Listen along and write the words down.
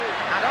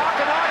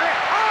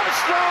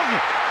The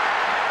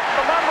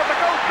man with the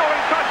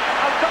goal-scoring touch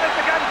has done it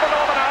again for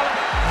Northern Ireland.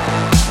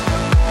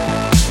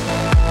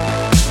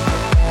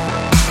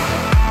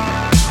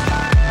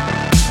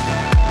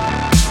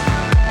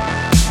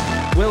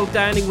 Will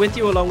Downing with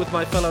you, along with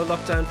my fellow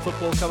Lockdown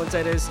football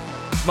commentators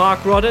Mark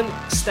Rodden,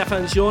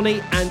 Stefan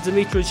Gioni and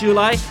Dimitra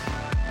Zulai.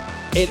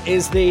 It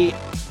is the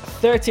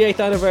 38th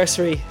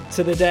anniversary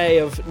to the day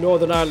of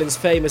Northern Ireland's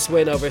famous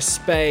win over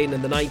Spain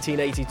in the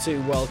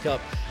 1982 World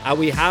Cup, and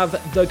we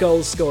have the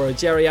goal scorer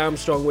Gerry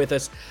Armstrong with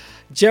us.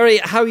 Gerry,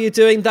 how are you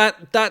doing?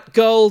 That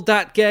goal,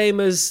 that game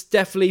has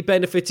definitely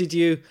benefited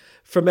you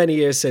for many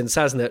years since,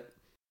 hasn't it?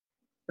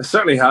 It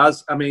certainly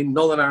has. I mean,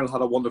 Northern Ireland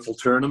had a wonderful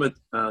tournament,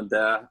 and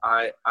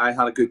I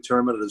had a good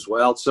tournament as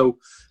well. So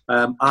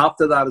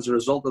after that, as a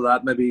result of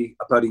that, maybe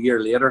about a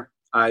year later,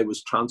 I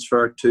was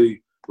transferred to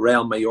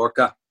Real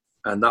Mallorca,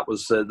 and that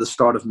was the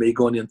start of me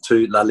going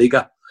into La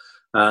Liga.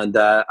 And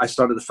I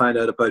started to find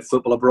out about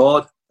football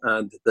abroad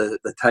and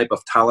the type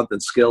of talent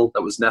and skill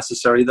that was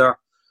necessary there.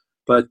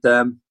 But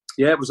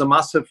it was a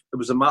massive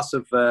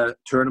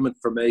tournament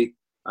for me,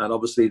 and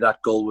obviously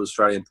that goal was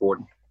very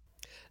important.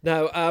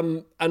 Now,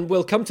 and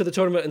we'll come to the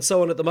tournament and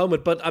so on at the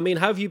moment, but I mean,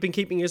 how have you been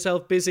keeping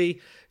yourself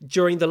busy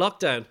during the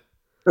lockdown?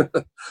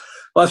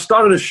 Well, I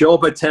started a show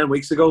about 10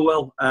 weeks ago,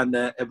 Will, and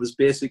it was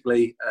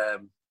basically a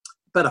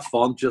bit of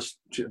fun.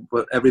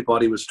 But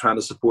everybody was trying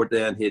to support the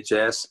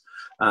NHS,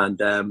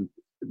 and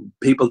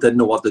people didn't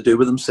know what to do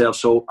with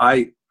themselves. So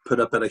I put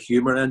a bit of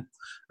humour in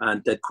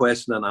and did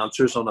question and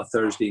answers on a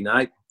Thursday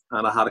night,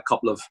 and I had a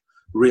couple of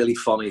really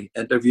funny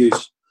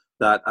interviews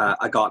that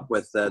I got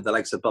with the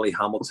likes of Billy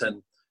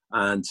Hamilton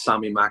and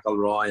Sammy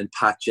McElroy and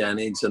Pat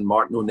Jennings and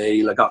Martin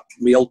O'Neill. I got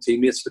my old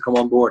teammates to come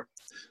on board,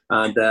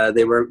 and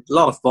they were a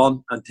lot of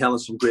fun and telling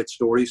some great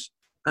stories,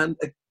 and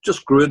it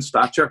just grew in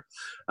stature.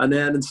 And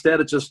then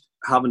instead of just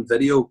having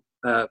video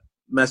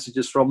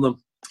messages from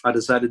them, I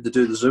decided to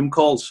do the Zoom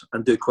calls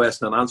and do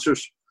question and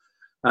answers,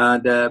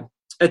 and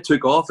it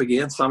took off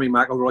again. Sammy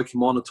McElroy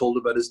came on and told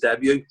about his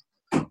debut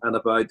and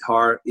about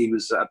how he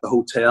was at the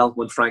hotel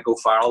when Frank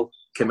O'Farrell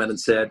came in and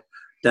said,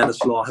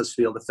 "Denis Law has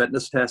failed the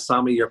fitness test.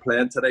 Sammy, you're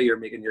playing today. You're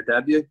making your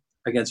debut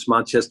against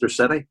Manchester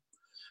City."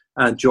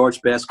 And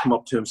George Best came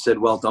up to him and said,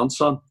 "Well done,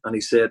 son." And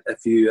he said,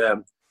 "If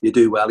you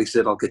do well," he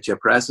said, "I'll get you a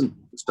present."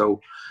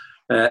 So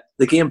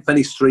the game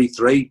finished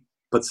 3-3,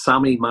 but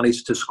Sammy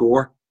managed to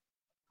score.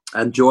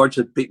 And George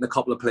had beaten a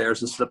couple of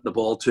players and slipped the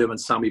ball to him, and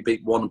Sammy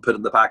beat one and put it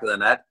in the back of the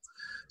net.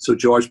 So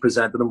George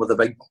presented him with a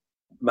big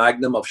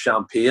magnum of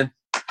champagne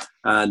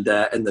and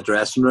in the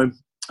dressing room.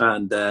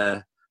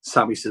 And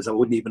Sammy says, "I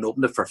wouldn't even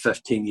open it for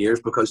 15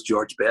 years because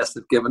George Best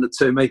had given it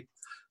to me."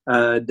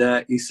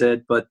 And he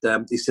said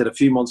a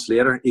few months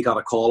later, he got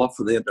a call up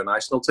for the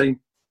international team.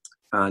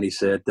 And he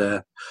said,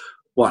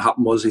 what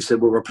happened was, he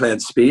said, we were playing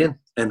Spain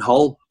in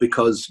Hull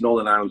because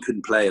Northern Ireland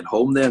couldn't play at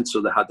home then,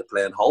 so they had to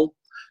play in Hull.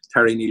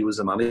 Terry Neal was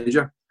the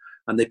manager.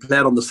 And they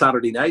played on the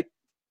Saturday night.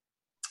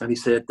 And he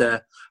said,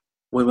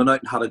 we went out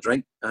and had a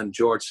drink, and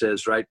George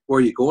says, "Right, where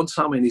are you going,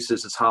 Sammy?" And he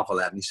says, "It's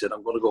 11:30. He said,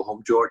 "I'm going to go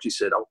home, George." He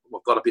said,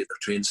 "We've got to be at the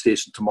train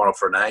station tomorrow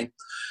for 9.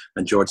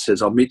 And George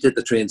says, "I'll meet you at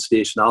the train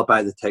station. I'll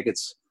buy the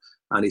tickets."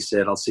 And he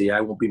said, "I'll see you.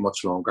 I won't be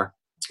much longer."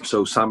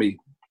 So Sammy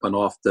went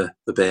off the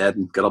bed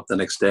and got up the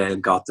next day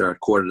and got there at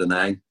 9:15 and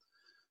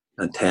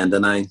 9:10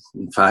 and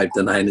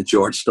 9:05, and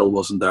George still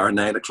wasn't there.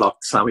 9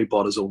 o'clock, Sammy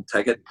bought his own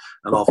ticket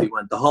and off he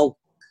went to Hull.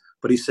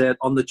 But he said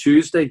on the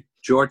Tuesday,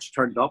 George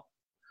turned up,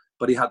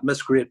 but he had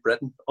Miss Great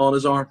Britain on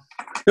his arm.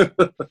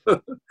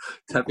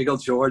 Typical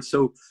George.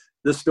 So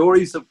the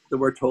stories that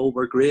were told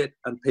were great,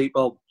 and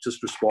people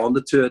just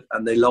responded to it,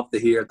 and they love to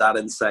hear that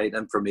inside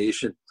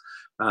information.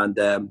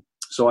 And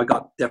so I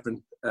got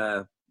different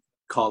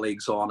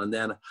colleagues on, and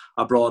then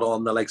I brought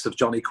on the likes of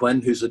Johnny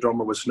Quinn, who's the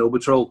drummer with Snow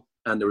Patrol,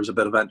 and there was a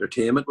bit of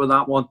entertainment with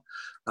that one,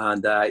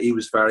 and he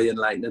was very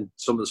enlightening.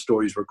 Some of the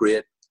stories were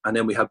great. And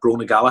then we had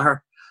Brona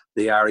Gallagher,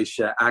 the Irish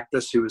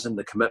actress who was in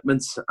The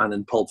Commitments and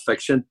in Pulp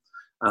Fiction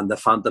and The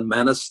Phantom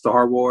Menace,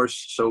 Star Wars.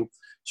 So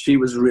she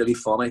was really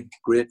funny,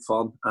 great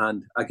fun.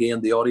 And again,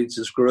 the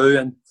audiences grew,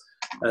 and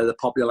the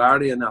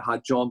popularity. And I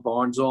had John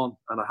Barnes on,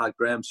 and I had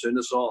Graham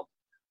Souness on.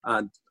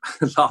 And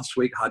last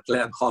week I had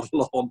Glenn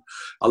Hoddle on,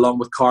 along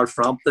with Carl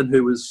Frampton,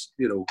 who was,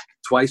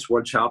 twice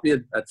world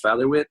champion at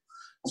featherweight.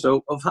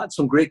 So I've had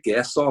some great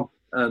guests on,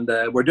 and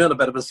we're doing a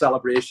bit of a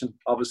celebration,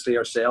 obviously,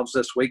 ourselves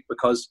this week,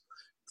 because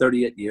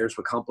 38 years,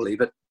 we can't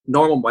believe it.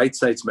 Norman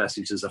Whiteside's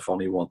message is a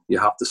funny one. You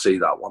have to see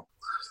that one.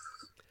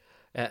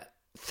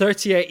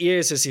 38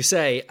 years, as you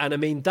say, and I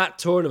mean, that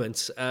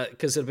tournament,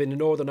 because it had been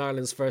Northern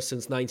Ireland's first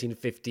since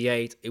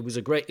 1958, it was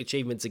a great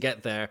achievement to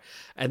get there.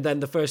 And then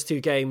the first two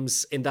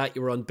games in that,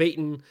 you were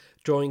unbeaten,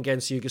 drawing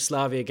against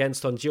Yugoslavia,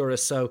 against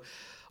Honduras. So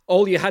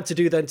all you had to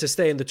do then to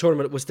stay in the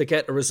tournament was to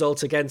get a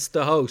result against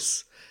the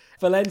hosts.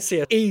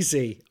 Valencia,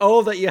 easy.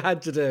 All that you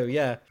had to do,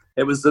 yeah.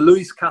 It was the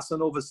Luis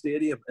Casanova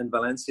Stadium in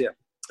Valencia.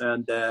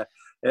 And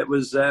it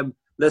was,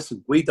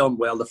 listen, we done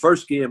well. The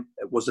first game,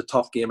 it was a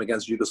tough game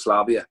against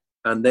Yugoslavia.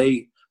 And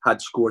they had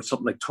scored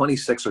something like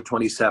 26 or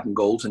 27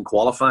 goals in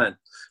qualifying.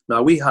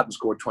 Now, we hadn't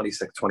scored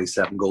 26,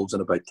 27 goals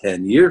in about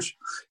 10 years,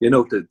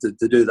 to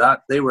do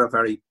that. They were a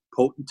very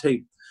potent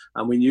team,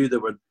 and we knew they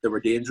were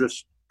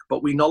dangerous.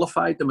 But we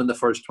nullified them in the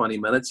first 20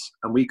 minutes,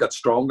 and we got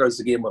stronger as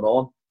the game went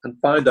on and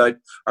found out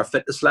our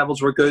fitness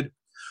levels were good.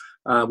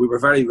 We were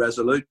very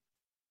resolute,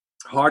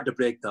 hard to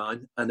break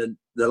down. And in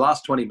the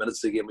last 20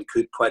 minutes of the game, we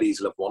could quite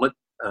easily have won it,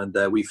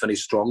 and we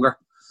finished stronger.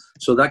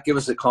 So that gave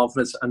us the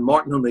confidence. And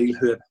Martin O'Neill,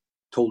 who had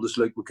told us,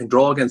 look, we can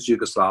draw against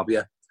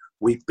Yugoslavia.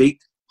 We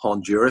beat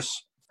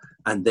Honduras,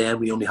 and then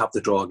we only have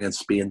to draw against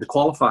Spain to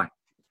qualify.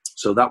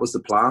 So that was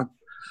the plan.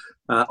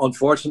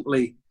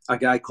 Unfortunately, a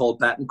guy called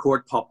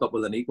Betancourt popped up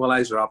with an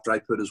equaliser after I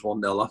put his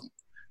 1-0 up.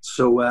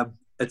 So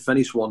it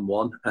finished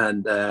 1-1,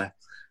 and the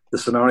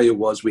scenario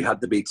was we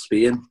had to beat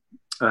Spain.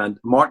 And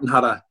Martin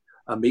had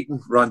a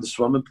meeting around the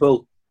swimming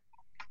pool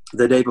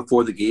the day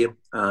before the game,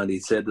 and he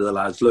said to the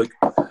lads, look,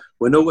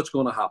 we know what's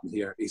going to happen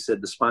here. He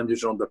said the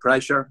Spaniards are under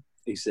pressure.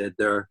 He said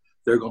they're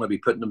going to be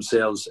putting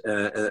themselves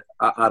at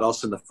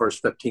us in the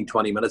first 15,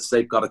 20 minutes.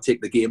 They've got to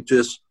take the game to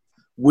us.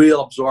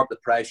 We'll absorb the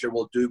pressure.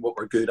 We'll do what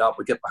we're good at.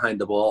 We'll get behind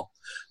the ball,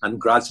 and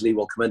gradually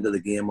we'll come into the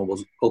game, and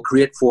we'll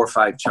create 4 or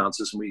 5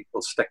 chances, and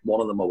we'll stick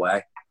one of them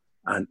away,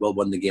 and we'll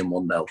win the game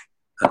 1-0.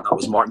 And that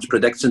was Martin's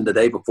prediction the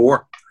day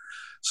before.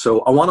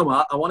 So I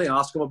want to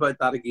ask him about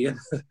that again.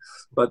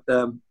 But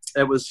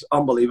it was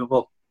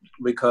unbelievable,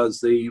 because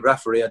the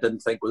referee I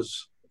didn't think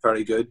was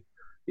very good.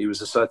 He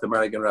was a South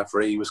American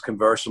referee. He was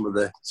conversing with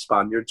the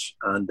Spaniards,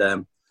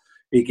 and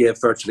he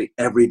gave virtually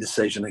every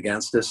decision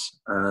against us,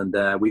 and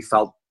we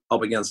felt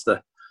up against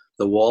the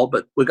wall.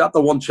 But we got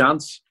the one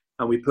chance,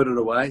 and we put it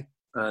away.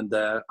 And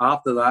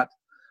after that,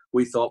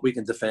 we thought we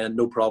can defend,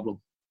 no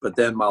problem. But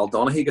then Mal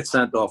Donaghy got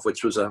sent off,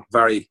 which was a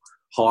very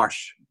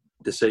harsh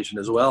decision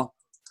as well.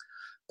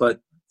 But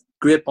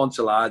great bunch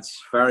of lads,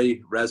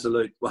 very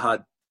resolute. We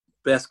had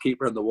best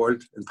keeper in the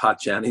world in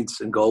Pat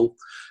Jennings in goal,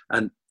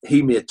 and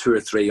he made 2 or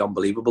 3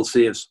 unbelievable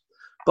saves.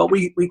 But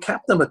we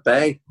kept them at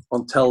bay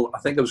until I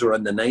think it was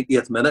around the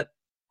 90th minute,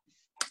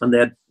 and they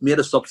had made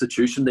a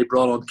substitution. They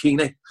brought on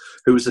Keeney,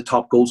 who was the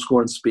top goal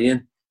scorer in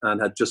Spain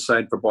and had just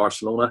signed for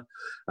Barcelona,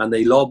 and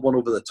they lobbed one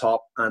over the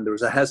top, and there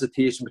was a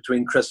hesitation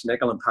between Chris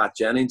Nicholl and Pat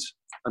Jennings,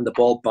 and the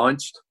ball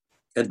bounced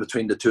in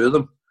between the two of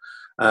them,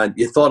 and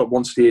you thought at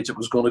one stage it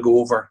was going to go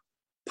over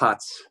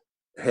Pat's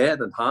head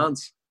and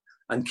hands,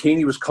 and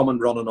Keeney was coming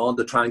running on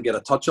to try and get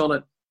a touch on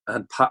it,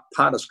 and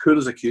Pat, as cool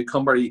as a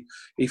cucumber,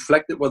 he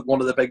flicked it with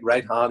one of the big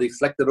right hand. He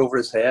flicked it over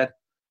his head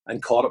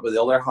and caught it with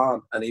the other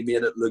hand, and he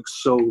made it look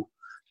so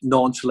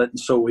nonchalant and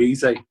so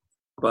easy.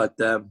 But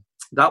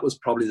that was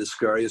probably the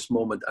scariest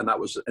moment, and that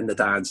was in the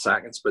dying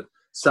seconds. But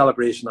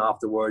celebration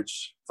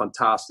afterwards,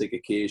 fantastic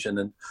occasion,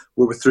 and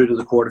we were through to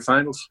the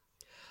quarterfinals.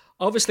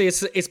 Obviously,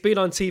 it's been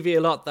on TV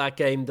a lot, that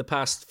game, the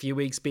past few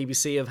weeks.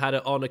 BBC have had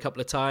it on a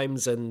couple of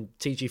times, and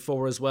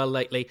TG4 as well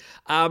lately.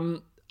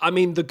 I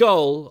mean, the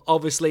goal,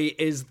 obviously,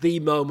 is the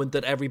moment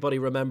that everybody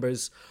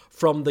remembers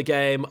from the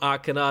game.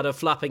 Arconada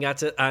flapping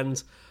at it,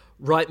 and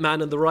right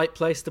man in the right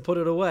place to put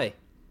it away.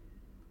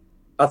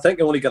 I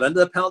think I only got into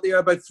the penalty area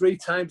about 3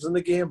 times in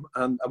the game,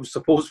 and I was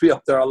supposed to be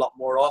up there a lot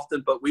more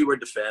often, but we were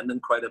defending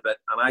quite a bit,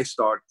 and I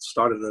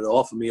started it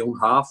off in my own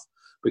half,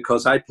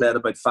 because I played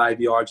about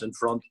 5 yards in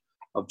front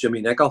of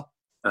Jimmy Nicholl,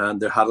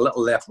 and they had a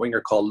little left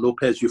winger called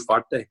Lopez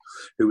Ufarte,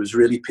 who was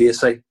really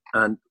pacey,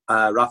 and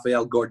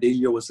Rafael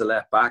Gordillo was the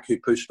left back who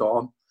pushed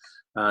on,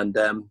 and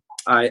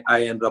I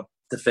ended up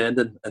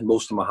defending in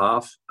most of my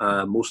half,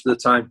 most of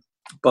the time.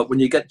 But when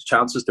you get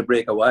chances to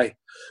break away,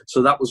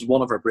 so that was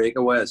one of our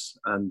breakaways,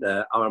 and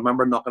I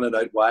remember knocking it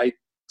out wide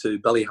to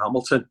Billy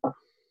Hamilton.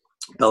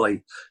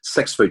 Billy,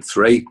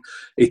 6'3",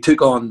 he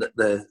took on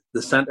the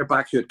centre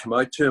back who had come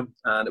out to him,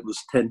 and it was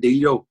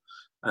Tendillo.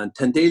 And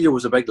Tendillo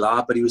was a big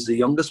lad, but he was the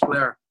youngest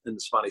player in the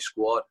Spanish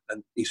squad,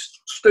 and he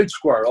stood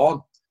square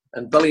on,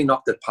 and Billy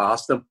knocked it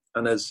past him,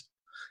 and as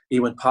he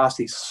went past,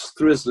 he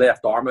threw his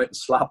left arm out and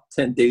slapped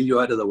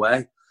Tendillo out of the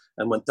way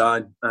and went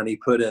down, and he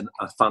put in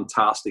a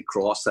fantastic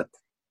cross that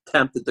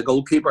tempted the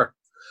goalkeeper,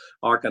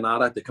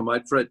 Arconada, to come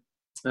out for it.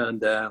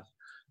 And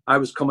I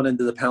was coming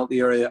into the penalty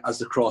area as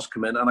the cross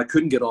came in, and I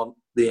couldn't get on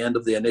the end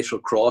of the initial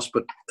cross,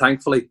 but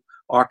thankfully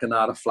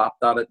Arconada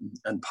flapped at it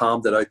and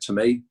palmed it out to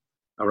me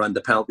around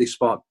the penalty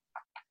spot.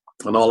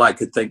 And all I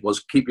could think was,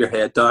 keep your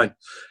head down,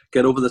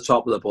 get over the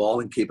top of the ball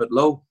and keep it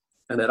low.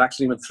 And it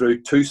actually went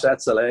through 2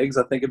 sets of legs.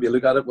 I think if you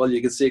look at it, well, you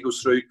can see it goes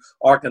through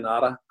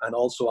Arconada and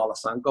also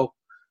Alessanco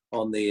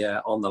on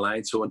the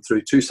line. So it went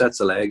through 2 sets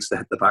of legs to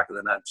hit the back of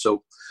the net.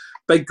 So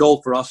big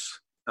goal for us,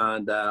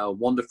 and a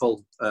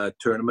wonderful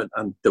tournament.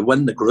 And to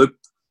win the group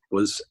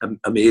was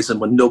amazing,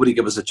 when nobody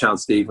gave us a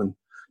chance to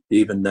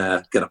even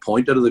get a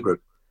point out of the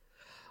group.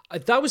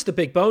 That was the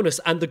big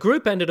bonus, and the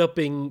group ended up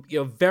being,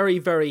 very,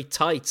 very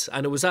tight,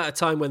 and it was at a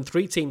time when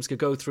 3 teams could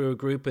go through a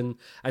group and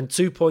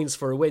 2 points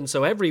for a win,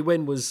 so every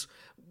win was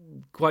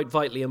quite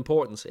vitally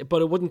important,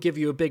 but it wouldn't give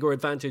you a bigger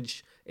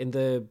advantage in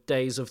the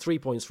days of 3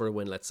 points for a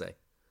win, let's say.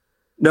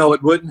 No,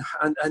 it wouldn't,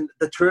 and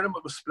the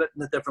tournament was split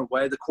in a different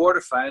way. The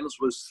quarterfinals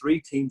was 3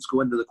 teams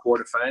go into the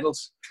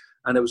quarterfinals,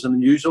 and it was an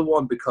unusual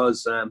one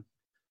because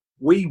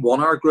we won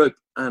our group,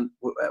 and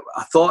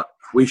I thought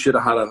we should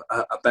have had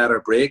a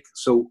better break.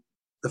 So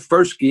the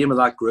first game of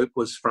that group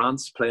was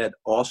France played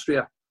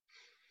Austria.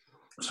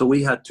 So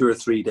we had 2 or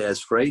 3 days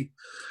free.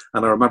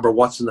 And I remember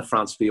watching the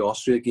France v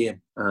Austria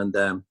game,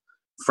 and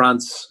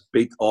France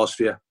beat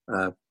Austria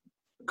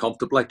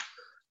comfortably.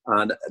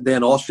 And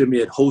then Austria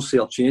made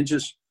wholesale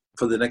changes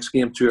for the next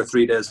game 2 or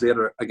 3 days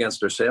later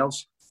against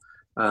ourselves.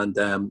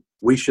 And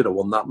we should have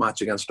won that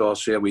match against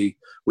Austria. We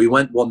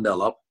went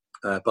 1-0 up.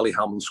 Billy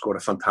Hamilton scored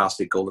a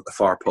fantastic goal at the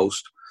far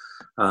post.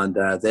 And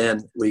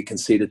then we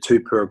conceded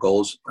 2 poor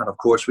goals. And of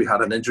course, we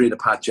had an injury to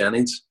Pat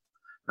Jennings,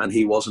 and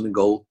he wasn't in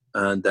goal.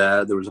 And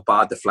there was a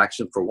bad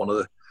deflection for one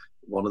of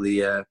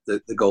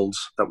the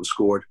goals that was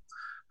scored.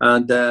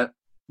 And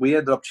we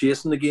ended up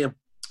chasing the game,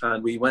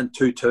 and we went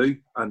 2-2,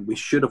 and we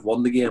should have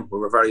won the game. We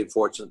were very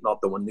fortunate not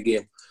to win the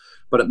game.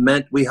 But it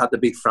meant we had to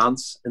beat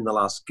France in the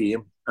last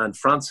game. And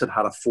France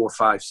had a 4,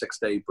 5, 6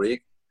 day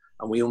break.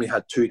 And we only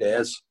had 2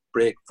 days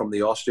break from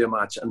the Austria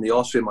match. And the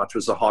Austria match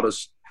was the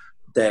hottest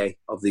day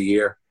of the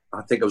year.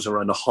 I think it was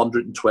around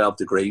 112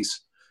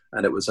 degrees.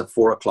 And it was a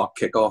 4 o'clock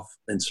kickoff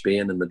in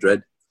Spain, in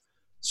Madrid.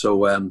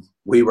 So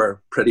we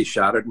were pretty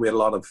shattered. We had a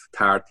lot of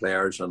tired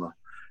players. And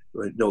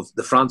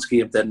the France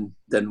game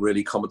didn't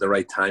really come at the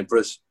right time for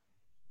us.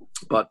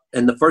 But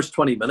in the first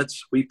 20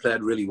 minutes, we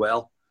played really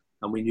well.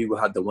 And we knew we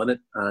had to win it.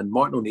 And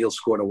Martin O'Neill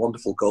scored a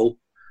wonderful goal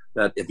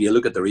that if you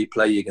look at the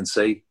replay, you can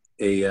see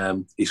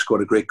he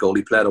scored a great goal.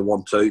 He played a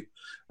 1-2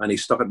 and he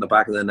stuck it in the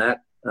back of the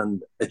net.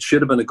 And it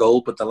should have been a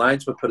goal, but the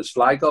linesman put his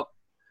flag up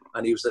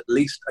and he was at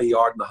least a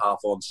yard and a half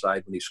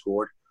onside when he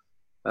scored.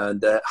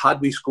 And had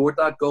we scored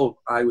that goal,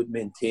 I would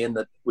maintain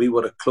that we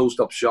would have closed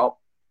up shop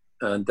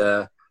and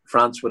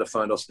France would have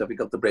found us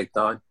difficult to break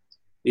down.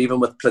 Even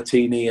with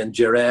Platini and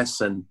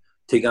Gires and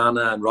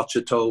Tigana and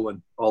Rocheteau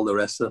and all the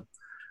rest of them.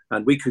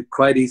 And we could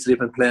quite easily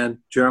have been playing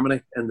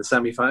Germany in the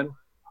semi-final.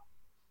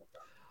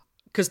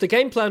 Because the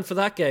game plan for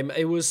that game,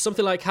 it was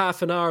something like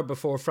half an hour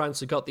before France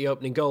had got the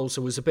opening goal.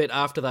 So it was a bit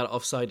after that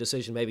offside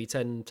decision, maybe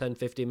 10,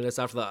 15 minutes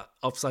after that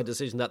offside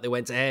decision that they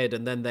went ahead,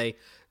 and then they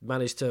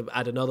managed to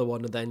add another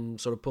one and then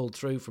sort of pulled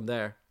through from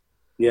there.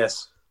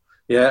 Yes.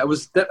 Yeah, it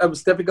was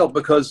difficult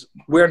because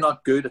we're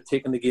not good at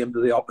taking the game to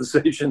the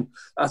opposition.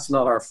 That's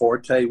not our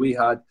forte. We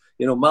had,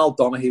 Mal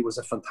Donaghy was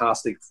a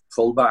fantastic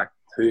fullback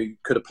who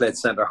could have played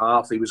centre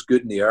half. He was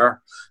good in the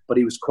air, but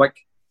he was quick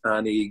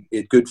and he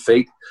had good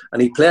feet.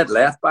 And he played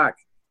left back,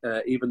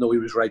 even though he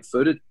was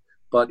right-footed.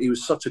 But he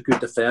was such a good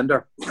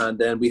defender. And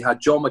then we had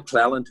John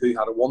McClelland, who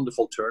had a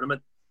wonderful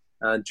tournament.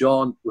 And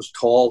John was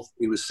tall.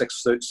 He was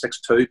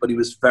 6'2", but he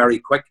was very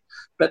quick.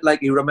 A bit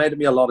like he reminded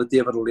me a lot of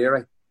David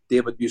O'Leary.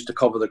 David used to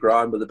cover the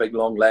ground with the big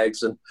long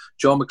legs. And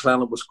John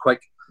McClelland was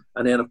quick.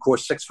 And then, of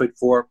course,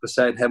 6'4"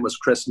 beside him was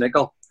Chris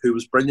Nicholl, who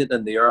was brilliant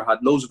in the air,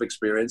 had loads of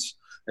experience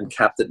and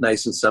kept it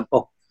nice and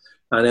simple.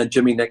 And then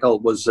Jimmy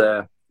Nicholl was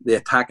the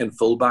attacking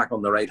fullback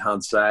on the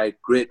right-hand side,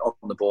 great on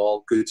the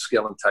ball, good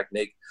skill and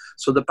technique.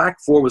 So the back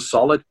four was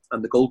solid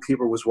and the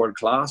goalkeeper was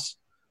world-class.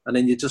 And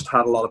then you just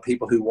had a lot of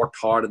people who worked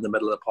hard in the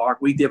middle of the park.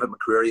 David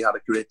McCreary had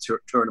a great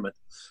tournament,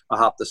 I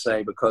have to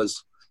say,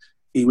 because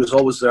he was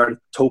always there to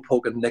toe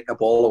poke and nick a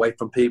ball away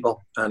from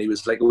people. And he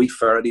was like a wee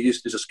ferret. He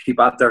used to just keep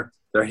at their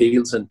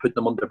heels and put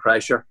them under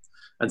pressure.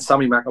 And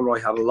Sammy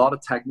McElroy had a lot of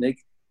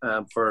technique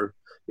for,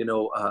 a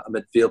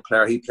midfield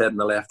player. He played on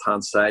the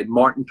left-hand side.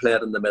 Martin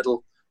played in the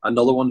middle,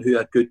 another one who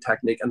had good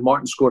technique. And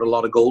Martin scored a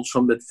lot of goals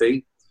from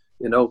midfield,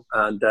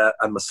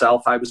 and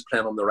myself, I was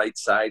playing on the right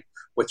side,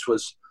 which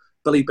was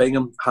Billy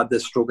Bingham had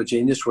this stroke of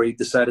genius where he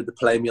decided to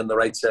play me on the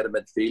right side of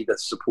midfield to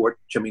support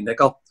Jimmy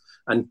Nicholl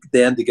and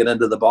then to get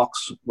into the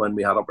box when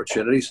we had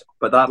opportunities.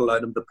 But that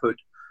allowed him to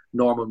put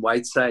Norman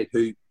Whiteside,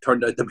 who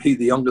turned out to be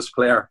the youngest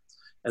player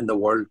in the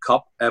World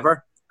Cup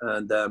ever.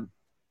 And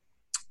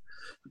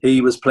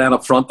he was playing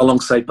up front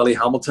alongside Billy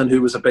Hamilton,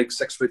 who was a big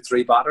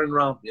 6'3" battering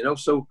ram,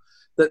 So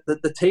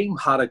the team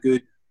had a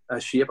good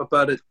shape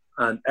about it,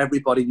 and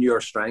everybody knew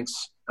our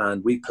strengths,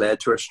 and we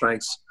played to our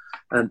strengths.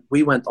 And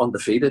we went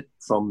undefeated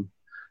from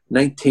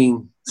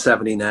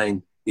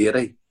 1979-80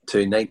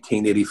 to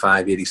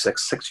 1985-86,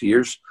 6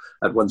 years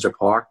at Windsor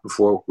Park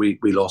before we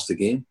lost the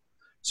game.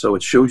 So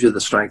it shows you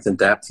the strength and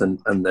depth and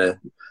the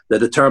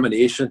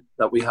determination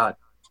that we had.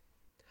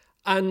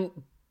 And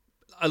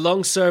a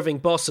long-serving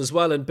boss as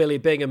well in Billy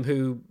Bingham,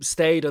 who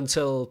stayed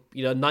until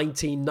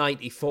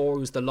 1994,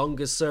 who's the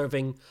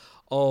longest-serving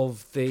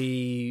of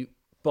the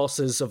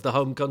bosses, of the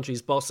home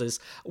country's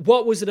bosses.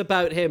 What was it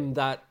about him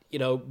that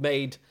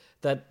made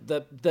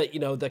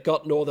that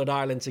got Northern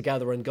Ireland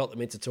together and got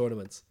them into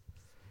tournaments?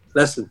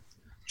 Listen,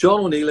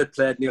 John O'Neill had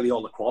played nearly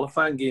all the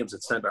qualifying games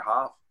at centre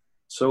half.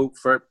 So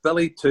for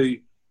Billy to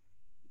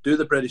do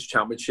the British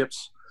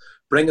Championships,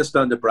 bring us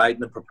down to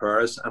Brighton and prepare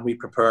us, and we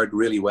prepared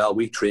really well.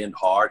 We trained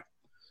hard,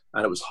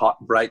 and it was hot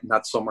in Brighton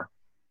that summer.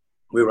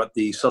 We were at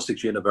the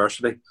Sussex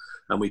University,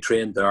 and we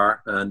trained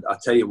there. And I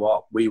tell you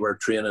what, we were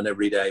training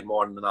every day,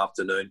 morning and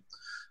afternoon.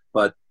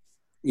 But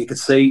you could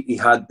see he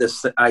had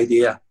this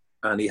idea,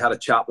 and he had a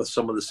chat with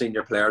some of the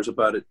senior players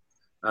about it.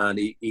 And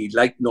he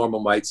liked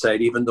Norman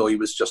Whiteside, even though he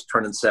was just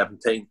turning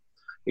 17.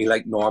 He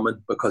liked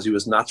Norman because he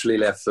was naturally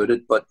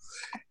left-footed, but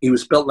he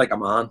was built like a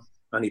man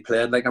and he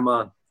played like a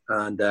man,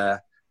 and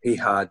he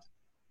had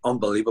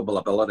unbelievable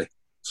ability.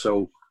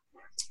 So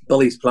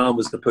Billy's plan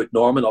was to put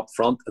Norman up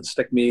front and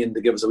stick me in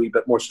to give us a wee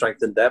bit more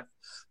strength and depth.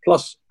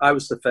 Plus, I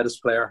was the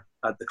fittest player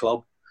at the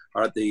club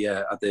or at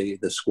the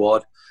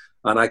squad,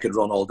 and I could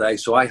run all day.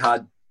 So I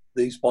had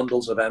these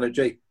bundles of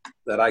energy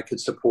that I could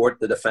support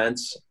the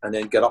defence and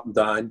then get up and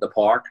down the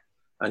park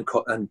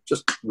and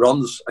just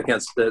runs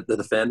against the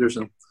defenders.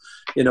 And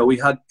you know, he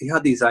had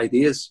these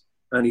ideas,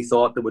 and he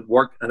thought it would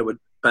work and it would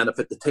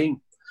benefit the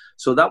team.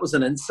 So that was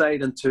an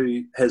insight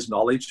into his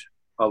knowledge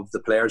of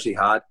the players he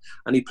had,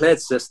 and he played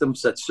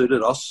systems that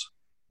suited us,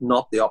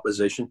 not the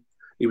opposition.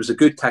 He was a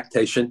good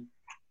tactician.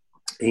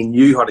 He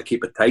knew how to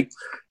keep it tight.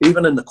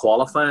 Even in the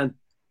qualifying,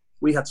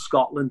 we had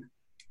Scotland,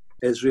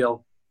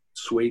 Israel,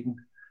 Sweden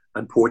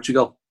and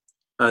Portugal.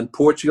 And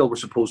Portugal were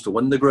supposed to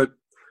win the group.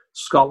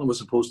 Scotland was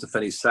supposed to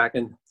finish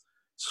second.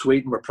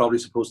 Sweden were probably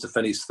supposed to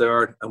finish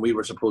third, and we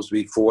were supposed to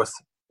be fourth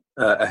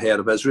ahead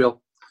of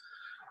Israel.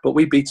 But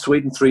we beat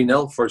Sweden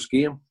 3-0 first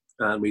game,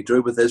 and we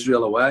drew with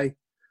Israel away.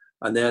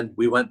 And then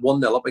we went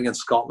 1-0 up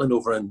against Scotland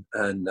over in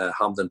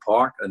Hampden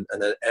Park, and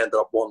it ended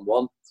up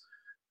 1-1.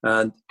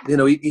 And, you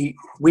know,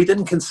 we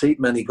didn't concede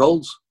many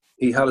goals.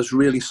 He had us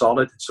really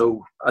solid.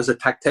 So as a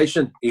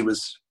tactician, he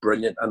was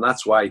brilliant. And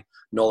that's why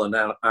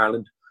Northern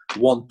Ireland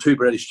won 2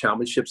 British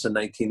championships in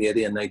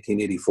 1980 and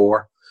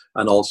 1984,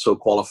 and also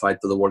qualified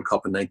for the World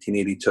Cup in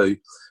 1982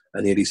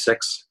 and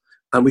 86.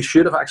 And we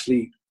should have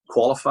actually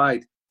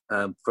qualified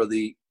for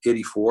the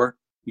 84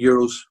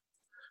 Euros,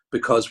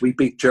 because we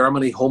beat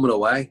Germany home and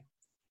away,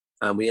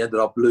 and we ended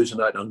up losing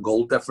out on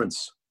goal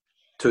difference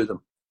to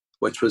them,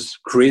 which was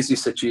a crazy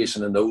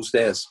situation in those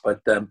days.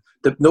 But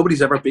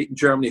nobody's ever beaten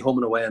Germany home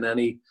and away in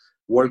any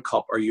World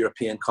Cup or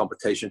European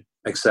competition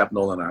except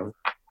Northern Ireland.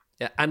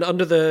 Yeah, and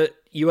under the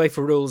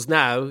UEFA rules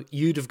now,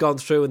 you'd have gone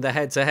through in the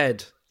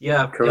head-to-head.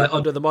 Yeah, correct.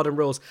 Under the modern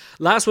rules.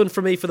 Last one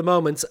for me for the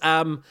moment.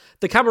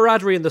 The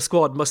camaraderie in the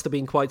squad must have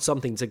been quite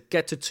something, to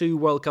get to 2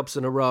 World Cups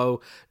in a row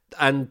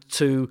and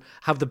to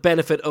have the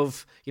benefit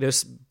of, you know,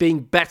 being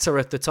better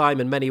at the time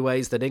in many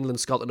ways than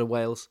England, Scotland and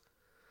Wales.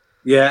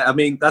 Yeah, I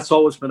mean, that's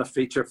always been a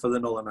feature for the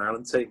Northern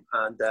Ireland team.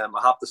 And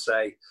I have to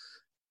say,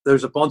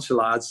 there's a bunch of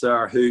lads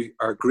there who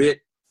are great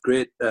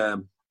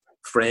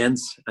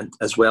friends and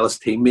as well as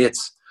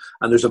teammates.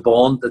 And there's a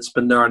bond that's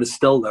been there and is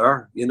still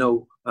there. You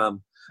know,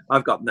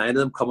 I've got 9 of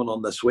them coming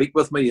on this week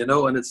with me, you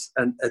know, and it's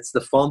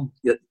the fun.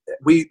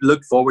 We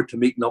look forward to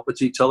meeting up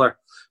with each other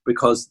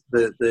because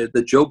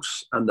the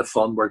jokes and the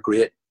fun were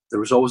great. There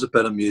was always a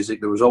bit of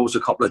music. There was always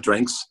a couple of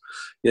drinks,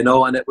 you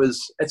know, and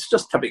it's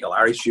just typical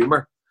Irish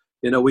humour.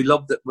 You know, we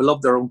loved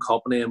our own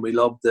company, and we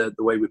loved the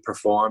way we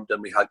performed,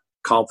 and we had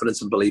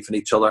confidence and belief in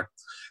each other.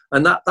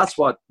 And that's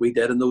what we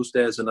did in those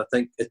days, and I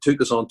think it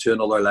took us on to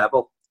another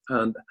level.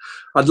 And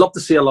I'd love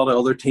to see a lot of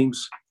other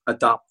teams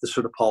adopt the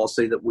sort of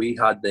policy that we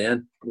had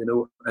then. You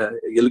know,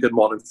 you look at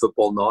modern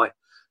football now,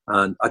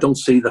 and I don't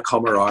see the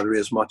camaraderie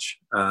as much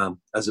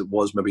as it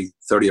was maybe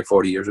 30 or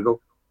 40 years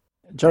ago.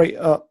 Jerry,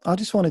 I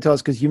just wanted to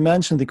ask, because you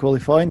mentioned the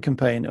qualifying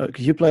campaign,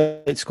 because you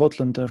played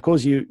Scotland, and of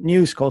course you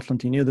knew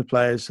Scotland, you knew the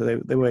players,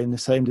 so they were in the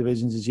same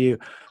divisions as you.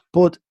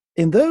 But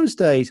in those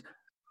days,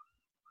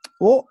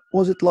 what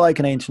was it like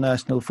in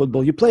international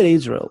football? You played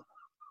Israel.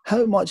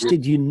 How much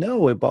did you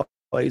know about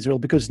Israel?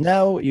 Because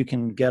now you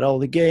can get all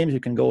the games, you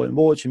can go and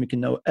watch them, you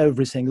can know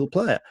every single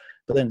player.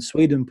 But then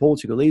Sweden,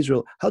 Portugal,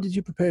 Israel, how did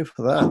you prepare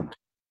for that?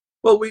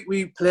 Well,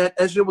 we played,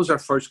 Israel was our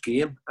first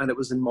game, and it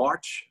was in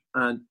March,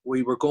 and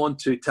we were going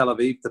to Tel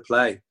Aviv to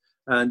play.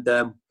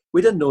 And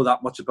we didn't know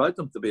that much about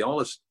them, to be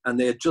honest. And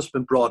they had just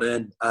been brought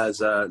in as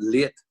a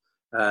late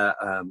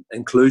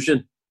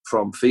inclusion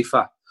from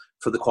FIFA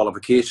for the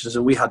qualifications,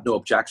 and we had no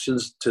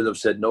objections to them.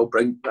 Said, no,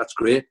 that's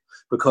great,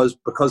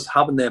 because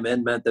having them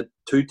in meant that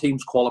 2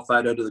 teams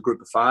qualified out of the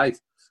group of 5,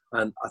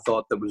 and I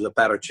thought there was a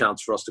better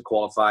chance for us to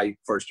qualify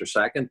first or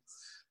second.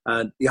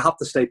 And you have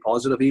to stay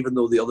positive, even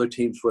though the other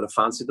teams would have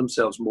fancied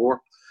themselves more.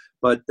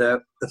 But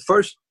the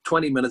first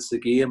 20 minutes of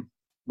the game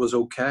was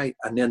okay,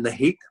 and then the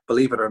heat,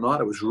 believe it or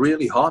not, it was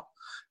really hot,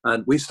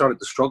 and we started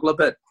to struggle a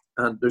bit.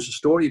 And there's a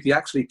story, if you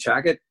actually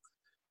check it,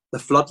 the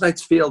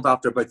floodlights failed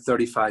after about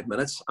 35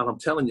 minutes. And I'm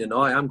telling you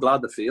now, I'm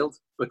glad they failed,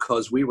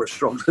 because we were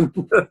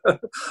struggling.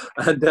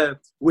 And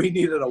we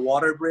needed a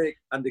water break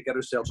and to get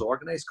ourselves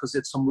organised, because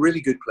it's some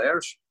really good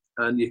players.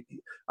 And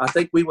I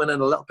think we went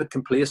in a little bit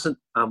complacent,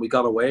 and we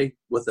got away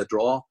with a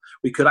draw.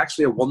 We could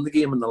actually have won the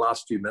game in the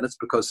last few minutes,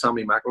 because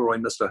Sammy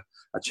McIlroy missed a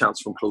chance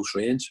from close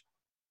range.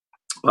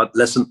 But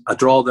listen, a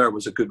draw there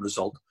was a good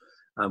result,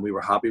 and we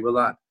were happy with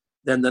that.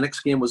 Then the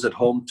next game was at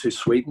home to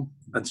Sweden,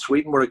 and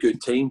Sweden were a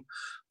good team.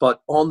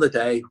 But on the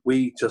day,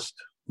 we just,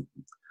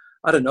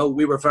 I don't know,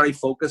 we were very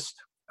focused,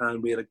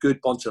 and we had a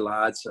good bunch of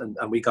lads, and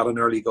we got an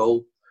early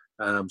goal.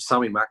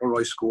 Sammy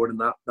McIlroy scored in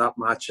that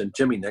match, and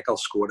Jimmy Nicholl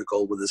scored a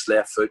goal with his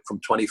left foot from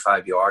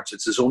 25 yards.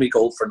 It's his only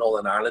goal for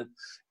Northern Ireland.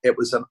 It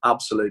was an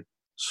absolute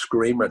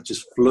screamer. It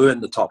just flew in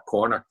the top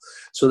corner.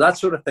 So that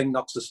sort of thing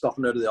knocks the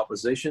stuffing out of the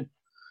opposition.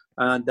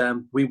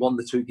 And we won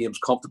the 2 games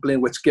comfortably,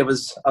 which gave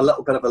us a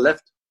little bit of a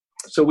lift.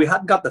 So we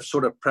hadn't got the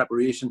sort of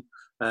preparation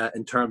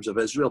in terms of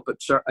Israel, but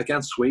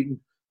against Sweden,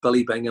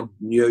 Billy Bingham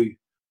knew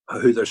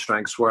who their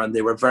strengths were, and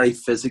they were a very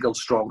physical,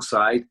 strong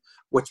side,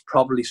 which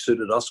probably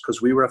suited us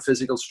because we were a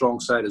physical, strong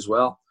side as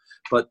well.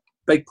 But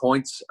big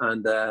points,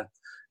 and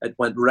it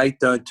went right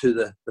down to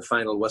the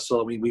final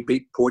whistle. I mean, we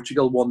beat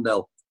Portugal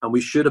 1-0, and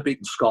we should have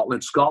beaten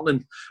Scotland.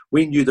 Scotland,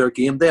 we knew their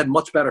game. They had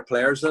much better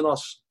players than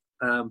us,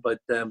 but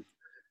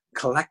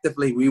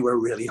collectively we were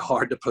really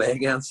hard to play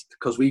against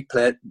because we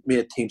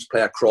made teams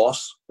play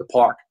across the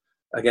park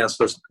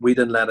against us. We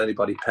didn't let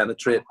anybody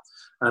penetrate,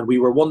 and we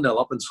were 1-0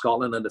 up in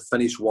Scotland, and it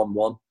finished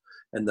 1-1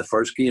 in the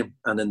first game.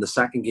 And in the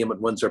second game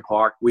at Windsor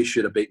Park, we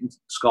should have beaten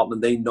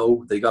Scotland. They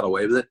know they got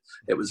away with it.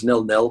 It was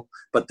 0-0,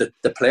 but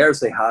the players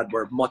they had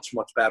were much,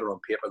 much better on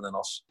paper than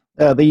us.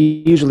 They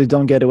usually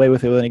don't get away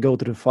with it when they go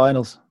to the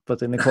finals,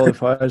 but in the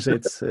qualifiers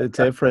it's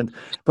different.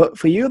 But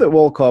for you, the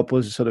World Cup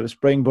was sort of a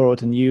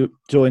springboard, and you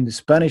joined the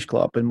Spanish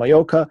club in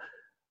Mallorca,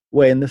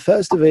 where in the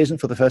first division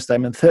for the first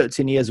time in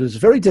 13 years. It was a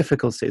very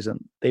difficult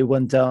season. They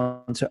went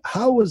down to,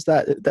 how was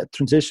that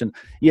transition?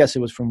 Yes, it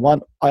was from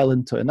one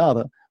island to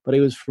another, but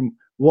it was from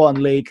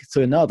one league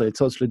to another, a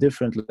totally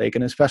different league.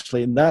 And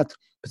especially in that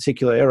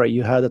particular era,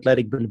 you had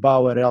Athletic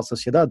Bilbao and Real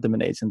Sociedad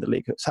dominating the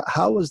league. So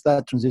how was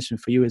that transition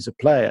for you as a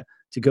player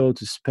to go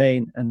to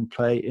Spain and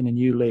play in a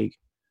new league?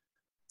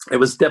 It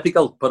was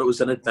difficult, but it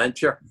was an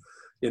adventure.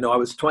 You know, I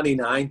was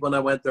 29 when I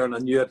went there, and I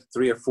knew I had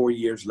 3 or 4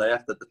 years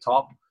left at the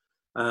top.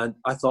 And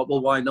I thought, well,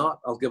 why not?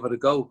 I'll give it a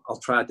go. I'll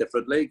try a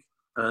different league.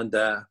 And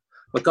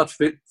my gut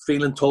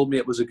feeling told me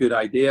it was a good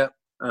idea.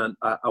 And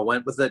I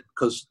went with it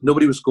because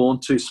nobody was going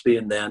to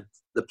Spain then.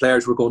 The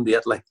players were going to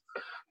Italy.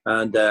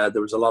 And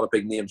there was a lot of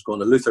big names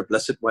going. Luther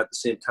Blissett went the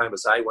same time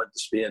as I went to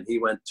Spain. He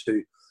went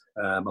to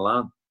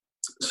Milan.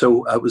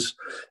 So it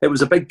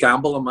was a big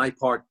gamble on my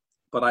part.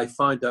 But I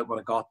found out when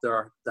I got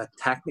there that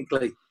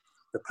technically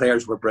the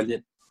players were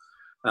brilliant.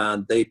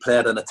 And they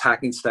played an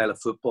attacking style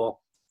of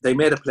football. They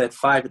may have played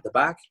 5 at the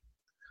back,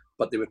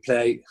 but they would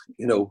play,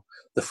 you know,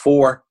 the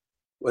 4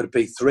 would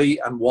be 3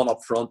 and 1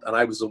 up front, and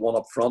I was the 1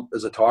 up front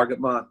as a target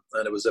man,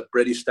 and it was a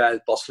British-style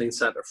bustling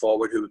centre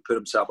forward who would put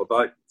himself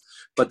about.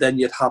 But then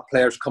you'd have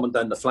players coming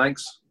down the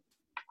flanks.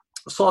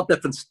 I saw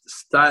different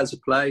styles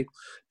of play,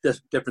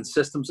 different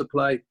systems of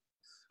play.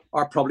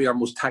 Probably our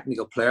most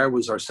technical player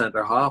was our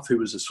centre half, who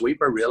was a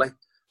sweeper, really,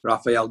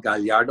 Rafael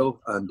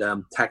Gallardo, and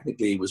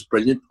technically he was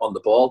brilliant on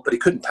the ball, but he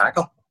couldn't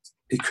tackle.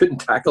 He couldn't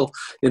tackle.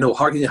 You know,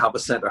 how can you have a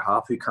centre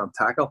half who can't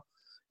tackle?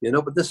 You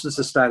know, but this is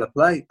the style of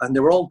play, and they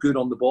were all good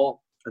on the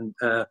ball. And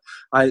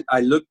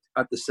I looked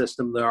at the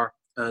system there,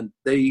 and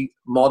they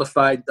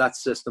modified that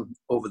system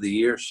over the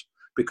years.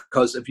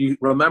 Because if you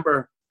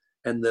remember,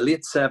 in the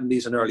late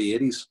 70s and early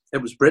 80s,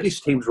 it was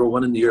British teams were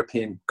winning the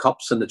European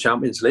Cups and the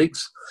Champions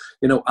Leagues.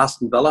 You know,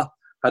 Aston Villa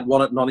had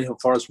won it, Nottingham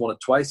Forest won it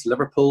twice,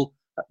 Liverpool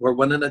were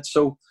winning it.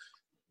 So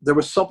there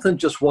was something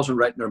just wasn't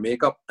right in their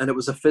makeup, and it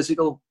was a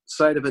physical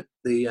side of it.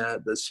 The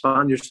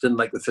Spaniards didn't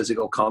like the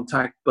physical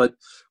contact, but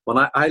when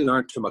I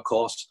learned to my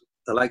cost,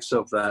 the likes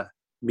of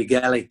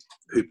Migueli,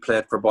 who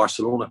played for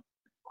Barcelona,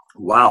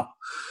 wow,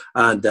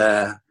 and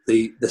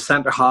the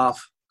centre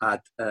half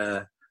at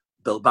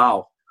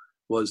Bilbao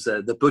was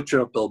the butcher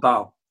of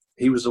Bilbao.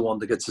 He was the one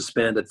that got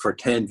suspended for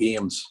 10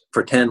 games,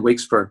 for 10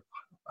 weeks for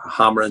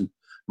hammering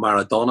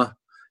Maradona.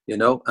 You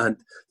know, and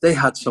they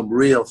had some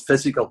real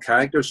physical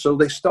characters. So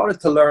they started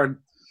to learn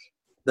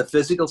the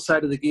physical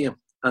side of the game,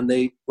 and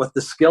they, with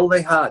the skill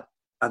they had,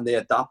 and they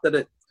adapted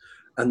it.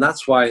 And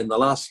that's why in the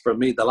last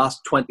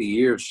 20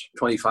 years,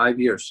 25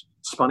 years,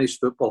 Spanish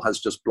football has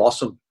just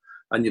blossomed.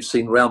 And you've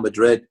seen Real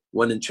Madrid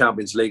winning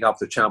Champions League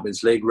after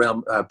Champions League,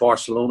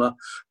 Barcelona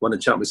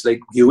winning Champions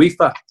League,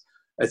 UEFA.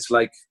 It's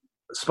like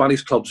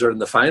Spanish clubs are in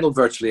the final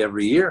virtually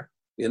every year.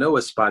 You know,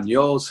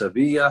 Espanyol,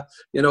 Sevilla.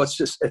 You know,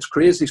 it's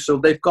crazy. So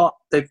they've got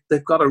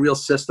a real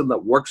system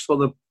that works for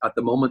them at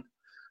the moment.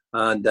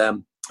 And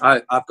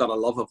I've got a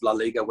love of La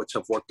Liga, which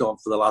I've worked on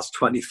for the last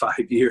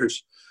 25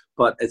 years.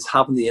 But it's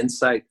having the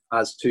insight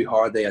as to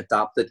how they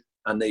adapted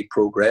and they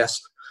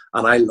progressed.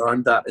 And I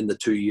learned that in the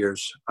 2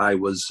 years I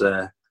was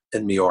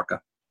in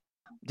Mallorca.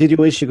 Did you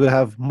wish you could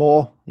have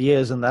more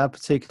years in that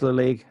particular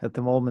league at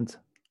the moment?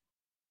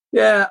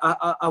 Yeah,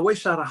 I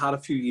wish I'd have had a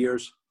few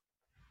years.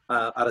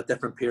 At a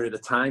different period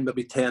of time,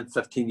 maybe 10,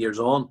 15 years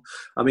on.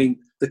 I mean,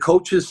 the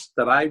coaches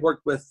that I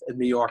worked with in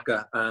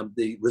Mallorca,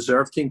 the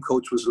reserve team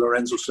coach was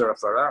Lorenzo Serra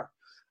Ferrer.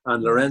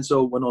 And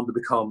Lorenzo went on to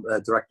become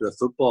director of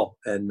football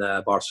in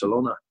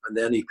Barcelona. And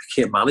then he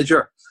became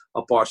manager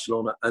of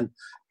Barcelona. And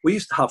we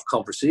used to have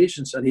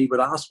conversations, and he would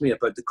ask me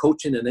about the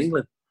coaching in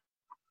England.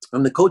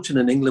 And the coaching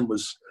in England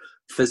was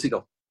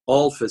physical,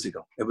 all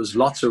physical. It was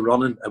lots of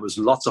running. It was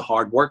lots of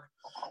hard work.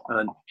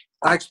 And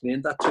I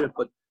explained that to him,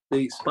 but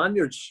the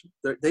Spaniards,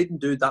 they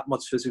didn't do that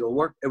much physical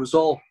work. It was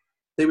all,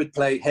 they would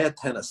play head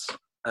tennis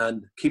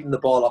and keeping the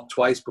ball up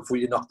twice before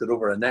you knocked it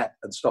over a net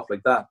and stuff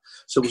like that.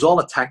 So it was all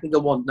a technical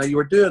one. Now, you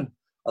were doing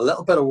a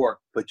little bit of work,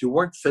 but you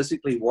weren't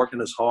physically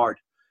working as hard.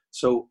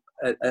 So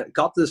it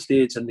got to the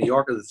stage in New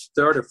York, the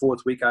third or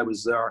fourth week I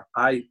was there,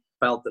 I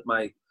felt that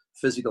my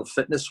physical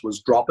fitness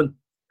was dropping.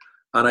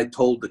 And I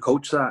told the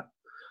coach that.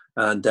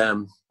 And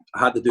I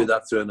had to do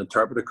that through an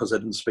interpreter because I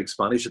didn't speak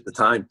Spanish at the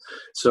time.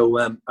 So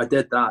I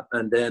did that.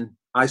 And then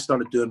I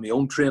started doing my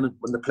own training.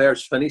 When the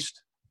players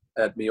finished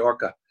at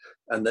Mallorca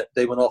and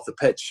they went off the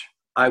pitch,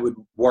 I would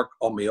work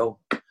on my own.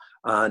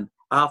 And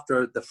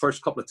after the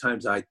first couple of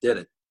times I did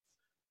it,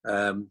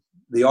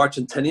 the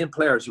Argentinian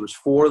players, there was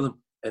 4 of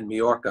them in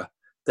Mallorca,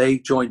 they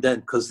joined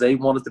in because they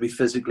wanted to be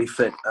physically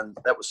fit. And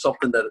that was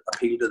something that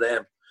appealed to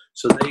them.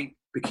 So they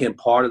became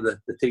part of the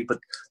team. But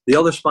the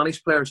other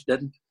Spanish players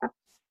didn't.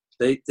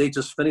 They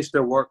just finished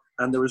their work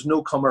and there was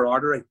no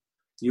camaraderie.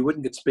 You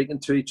wouldn't get speaking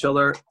to each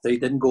other. They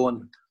didn't go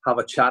and have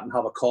a chat and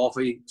have a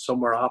coffee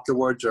somewhere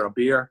afterwards or a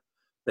beer.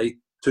 They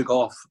took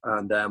off.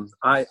 And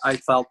I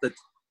felt that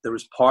there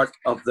was part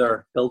of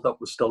their build-up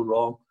was still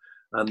wrong.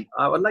 And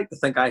I would like to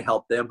think I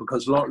helped them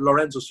because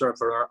Lorenzo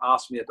Surfer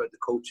asked me about the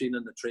coaching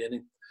and the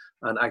training.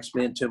 And I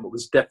explained to him it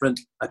was different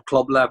at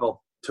club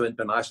level to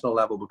international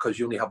level because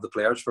you only have the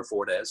players for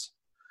 4 days.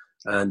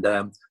 And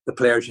the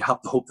players, you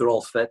have to hope they're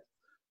all fit.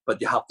 But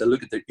you have to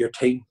look at your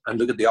team and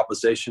look at the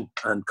opposition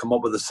and come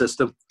up with a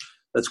system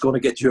that's going to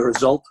get you a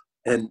result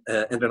in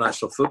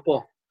international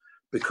football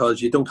because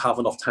you don't have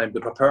enough time to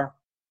prepare.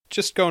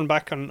 Just going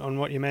back on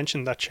what you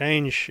mentioned, that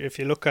change, if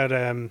you look at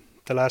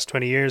the last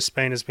 20 years,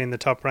 Spain has been the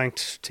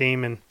top-ranked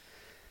team in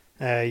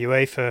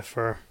UEFA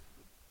for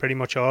pretty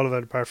much all of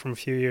it, apart from a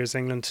few years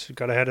England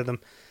got ahead of them.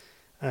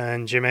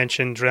 And you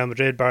mentioned Real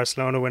Madrid,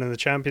 Barcelona winning the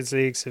Champions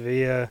League,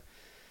 Sevilla,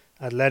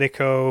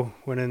 Atletico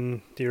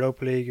winning the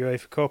Europa League,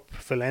 UEFA Cup,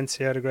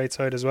 Valencia had a great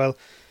side as well.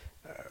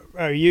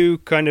 Are you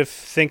kind of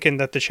thinking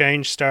that the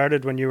change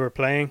started when you were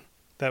playing?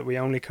 That we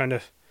only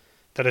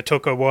that it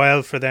took a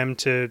while for them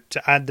to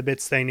add the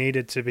bits they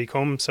needed to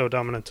become so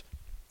dominant?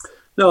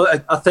 No,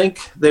 I think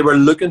they were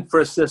looking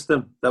for a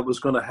system that was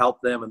going to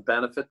help them and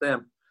benefit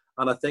them.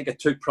 And I think it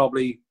took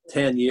probably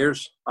 10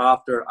 years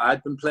after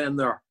I'd been playing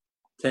there.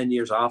 10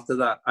 years after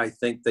that, I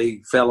think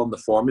they fell on the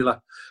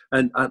formula.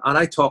 And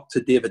I talked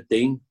to David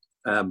Dean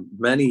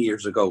many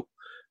years ago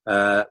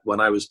when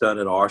I was down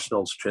at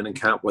Arsenal's training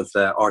camp with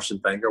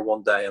Arsene Wenger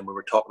one day, and we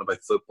were talking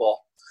about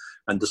football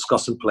and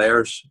discussing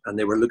players, and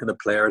they were looking at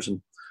players,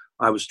 and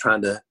I was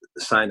trying to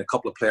sign a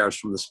couple of players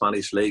from the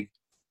Spanish league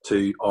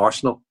to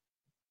Arsenal,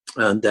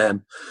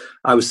 and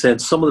I was saying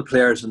some of the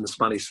players in the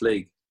Spanish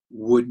league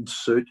wouldn't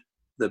suit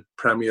the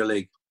Premier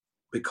League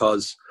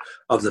because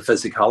of the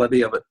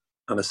physicality of it.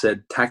 And I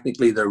said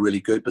technically they're really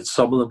good, but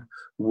some of them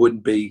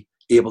wouldn't be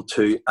able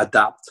to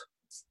adapt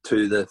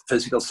to the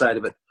physical side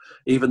of it,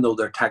 even though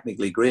they're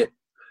technically great.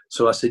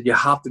 So I said, you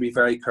have to be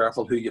very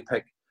careful who you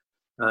pick.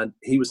 And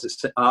he was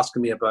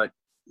asking me about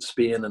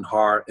Spain and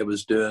how it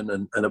was doing,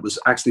 and it was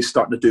actually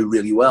starting to do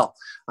really well.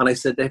 And I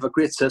said, they have a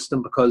great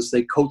system because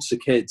they coach the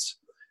kids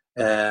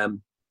at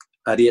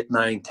 8,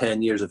 9,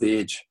 10 years of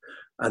age.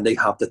 And they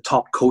have the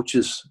top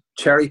coaches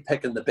cherry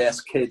picking the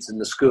best kids in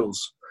the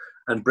schools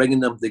and bringing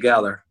them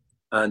together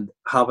and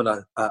having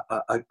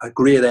a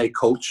grade A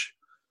coach,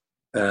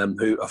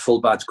 a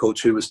full badge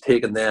coach who was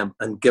taking them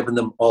and giving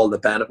them all the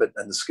benefit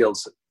and the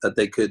skills that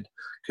they could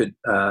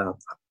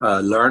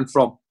learn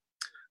from.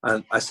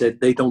 And I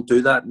said, they don't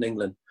do that in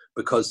England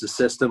because the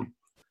system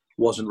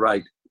wasn't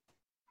right.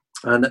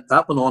 And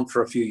that went on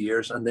for a few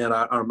years. And then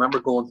I remember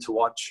going to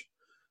watch,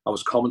 I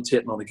was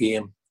commentating on a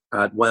game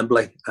at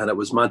Wembley, and it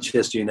was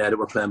Manchester United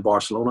were playing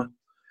Barcelona.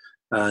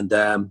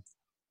 And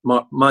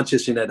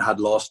Manchester United had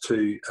lost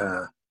to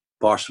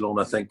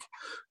Barcelona, I think,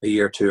 a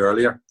year or two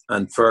earlier.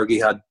 And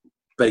Fergie had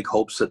big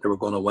hopes that they were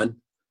going to win,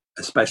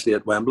 especially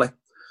at Wembley.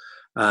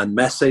 And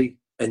Messi,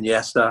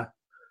 Iniesta,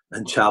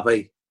 and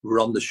Xavi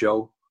run the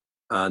show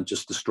and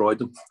just destroyed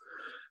them.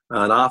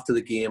 And after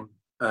the game,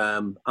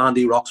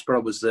 Andy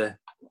Roxburgh was the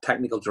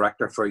technical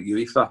director for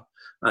UEFA,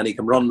 and he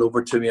came running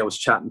over to me. I was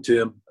chatting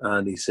to him,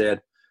 and he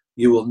said,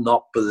 "You will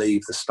not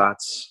believe the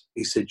stats."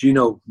 He said, "You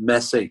know,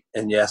 Messi,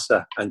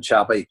 Iniesta, and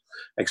Xavi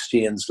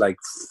exchanged like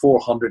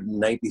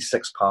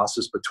 496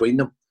 passes between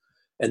them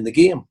in the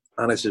game."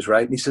 And I says,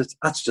 "Right." And he says,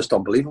 "That's just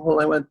unbelievable."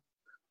 And I went,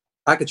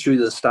 "I could show you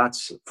the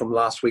stats from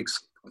last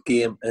week's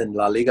game in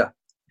La Liga,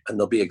 and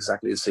they'll be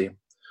exactly the same.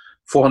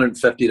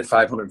 450 to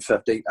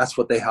 550. That's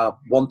what they have.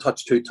 1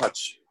 touch, 2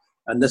 touch.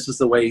 And this is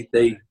the way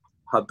they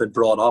have been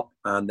brought up.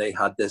 And they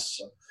had this,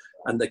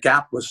 and the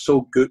gap was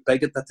so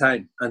big at the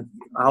time. And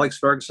Alex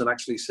Ferguson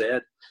actually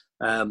said,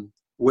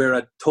 we're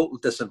at total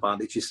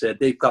disadvantage. He said,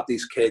 they've got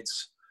these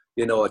kids,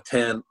 you know, at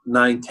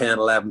 9, 10,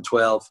 11,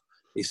 12.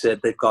 He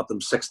said they've got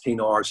them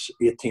 16 hours,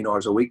 18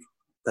 hours a week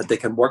that they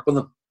can work with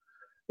them.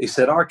 He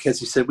said, our kids,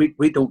 he said,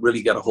 we don't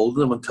really get a hold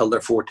of them until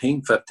they're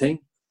 14, 15.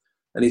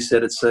 And he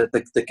said, it's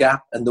the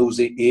gap and those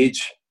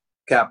age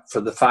gap for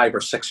the 5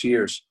 or 6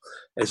 years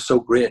is so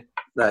great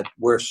that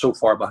we're so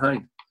far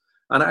behind.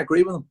 And I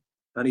agree with him.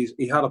 And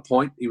he had a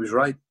point. He was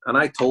right. And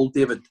I told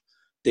David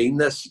Dean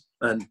this,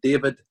 and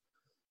David,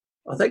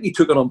 I think he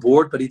took it on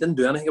board, but he didn't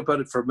do anything about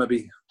it for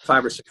maybe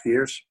 5 or 6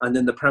 years. And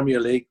then the Premier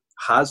League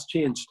has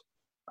changed.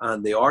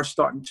 and they are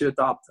starting to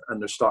adapt,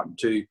 and they're starting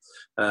to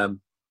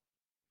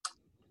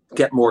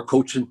get more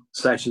coaching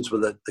sessions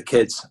with the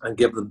kids and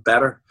give them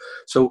better.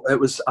 So it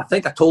was, I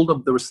think I told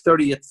them there was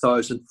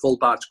 38,000 full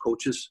batch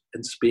coaches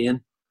in Spain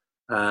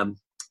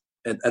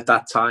at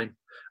that time,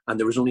 and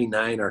there was only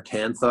 9 or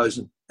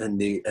 10,000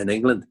 in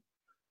England.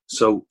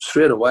 So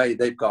straight away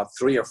they've got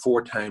 3 or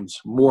 4 times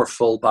more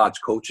full batch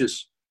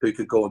coaches who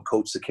could go and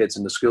coach the kids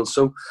in the schools.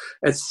 So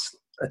it's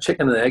a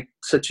chicken and egg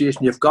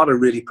situation. You've got to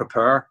really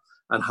prepare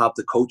and have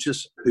the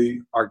coaches who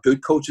are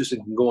good coaches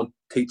and can go and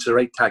teach the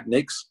right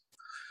techniques.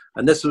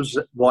 And this was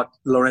what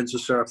Lorenzo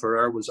Serra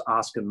Ferrer was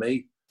asking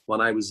me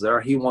when I was there.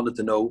 He wanted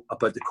to know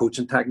about the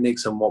coaching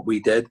techniques and what we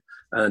did.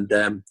 And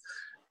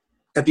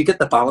if you get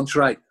the balance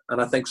right,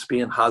 and I think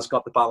Spain has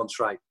got the balance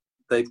right,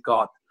 they've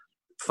got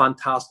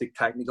fantastic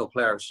technical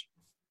players,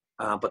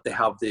 but they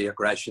have the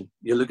aggression.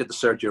 You look at the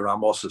Sergio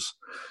Ramoses,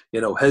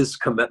 his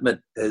commitment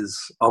is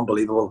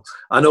unbelievable.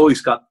 I know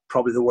he's got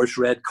probably the worst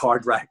red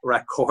card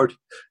record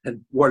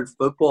in world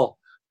football,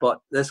 but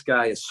this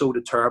guy is so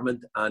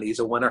determined and he's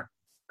a winner.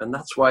 And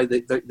that's why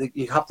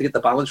you have to get the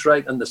balance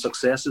right, and the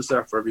success is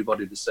there for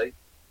everybody to see.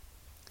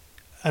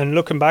 And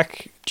looking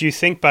back, do you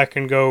think back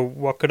and go,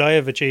 what could I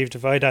have achieved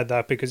if I'd had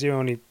that? Because you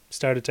only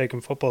started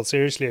taking football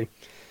seriously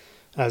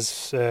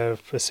as a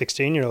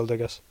 16-year-old, I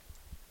guess.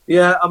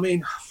 Yeah, I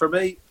mean, for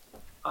me,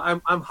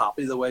 I'm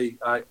happy the way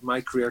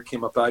my career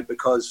came about,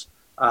 because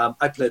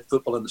I played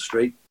football in the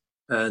street,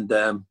 and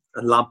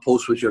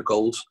lamppost was your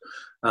goals.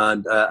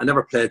 And I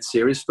never played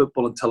serious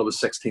football until I was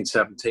 16,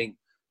 17.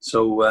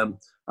 So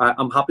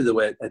I'm happy the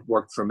way it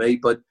worked for me.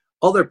 But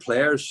other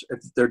players, if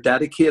they're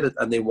dedicated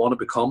and they want to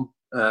become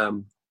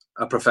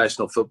a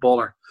professional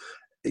footballer,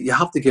 you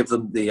have to give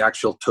them the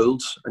actual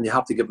tools, and you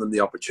have to give them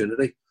the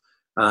opportunity.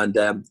 And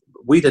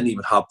we didn't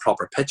even have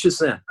proper pitches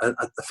then.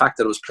 The fact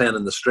that I was playing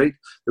in the street,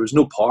 there was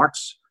no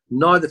parks.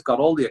 Now they've got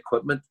all the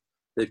equipment,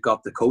 they've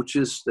got the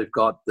coaches, they've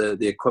got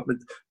the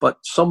equipment, but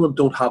some of them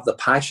don't have the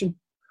passion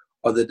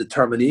or the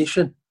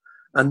determination.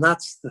 And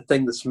that's the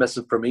thing that's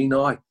missing for me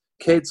now.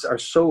 Kids are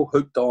so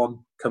hooked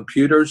on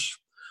computers,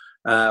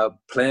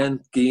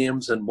 playing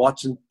games and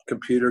watching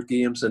computer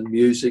games and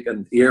music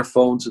and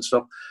earphones and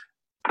stuff.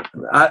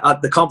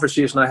 The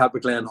conversation I had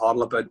with Glenn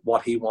Hoddle about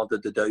what he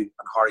wanted to do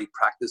and how he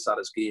practiced at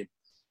his game,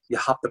 you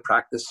have to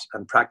practice,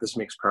 and practice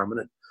makes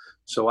permanent.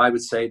 So I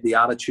would say the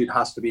attitude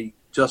has to be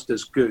just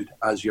as good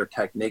as your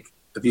technique.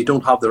 If you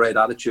don't have the right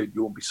attitude,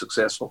 you won't be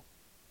successful.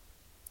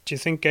 Do you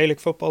think Gaelic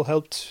football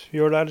helped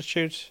your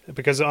attitude?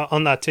 Because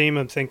on that team,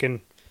 I'm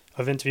thinking,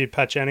 I've interviewed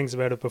Pat Jennings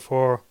about it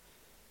before.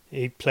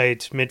 He played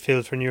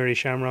midfield for Newry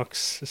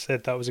Shamrocks.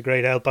 Said that was a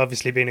great help,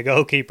 obviously being a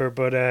goalkeeper.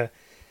 But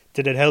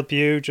did it help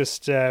you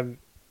just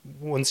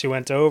once you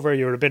went over?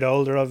 You were a bit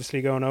older,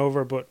 obviously, going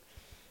over, but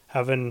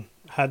having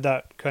had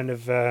that kind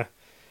of, the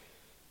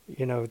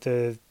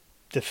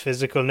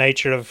physical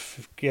nature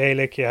of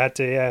Gaelic, you had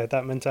to,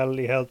 that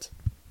mentality helped.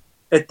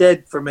 It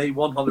did for me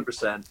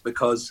 100%,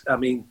 because, I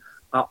mean,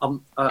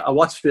 I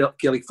watch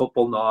Gaelic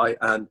football now,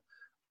 and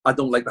I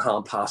don't like the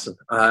hand passing.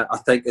 I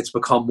think it's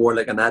become more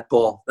like a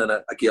netball than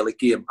a Gaelic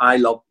game. I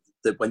loved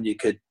that when you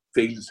could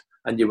field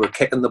and you were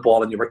kicking the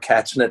ball and you were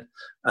catching it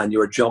and you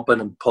were jumping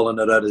and pulling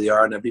it out of the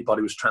air, and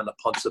everybody was trying to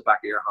punch the back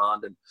of your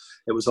hand, and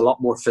it was a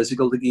lot more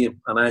physical, the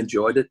game, and I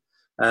enjoyed it.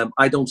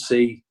 I don't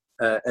see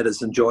it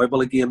as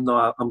enjoyable a game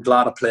now. I'm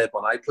glad I played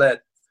when I played,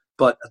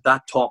 but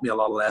that taught me a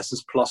lot of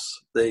lessons,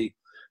 plus the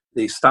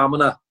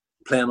stamina,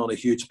 playing on a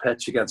huge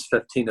pitch against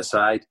 15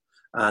 aside,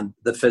 and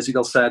the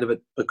physical side of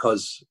it,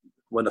 because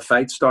when the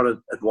fight started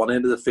at one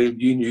end of the field,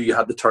 you knew you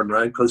had to turn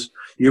around because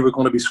you were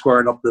going to be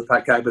squaring up the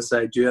guy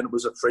beside you, and it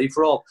was a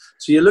free-for-all.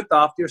 So you looked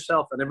after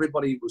yourself, and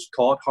everybody was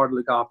taught how to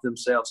look after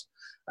themselves.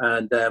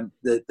 And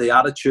the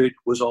attitude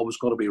was always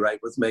going to be right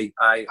with me.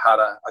 I had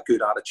a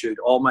good attitude.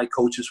 All my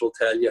coaches will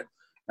tell you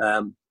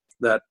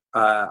that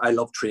I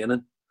love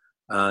training,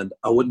 and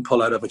I wouldn't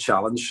pull out of a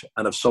challenge.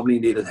 And if somebody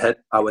needed hit,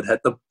 I would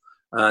hit them.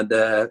 And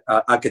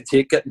I could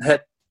take getting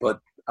hit, but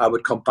I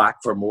would come back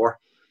for more.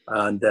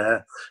 And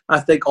I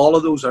think all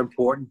of those are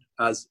important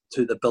as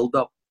to the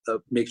build-up that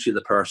makes you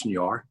the person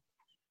you are.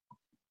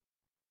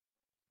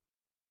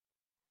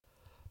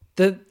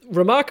 The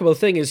remarkable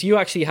thing is you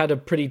actually had a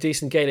pretty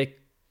decent Gaelic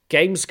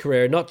Games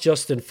career, not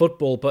just in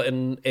football, but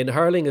in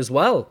hurling as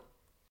well.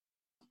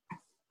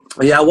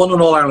 Yeah, I won an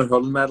All-Ireland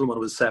hurling medal when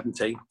I was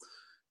 17.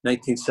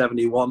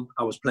 1971,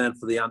 I was playing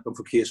for the Antrim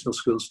Vocational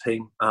Schools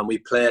team, and we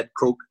played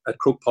at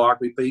Croke Park.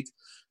 We beat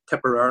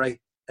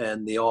Tipperary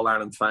in the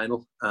All-Ireland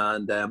final,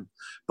 and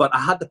but I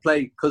had to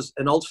play because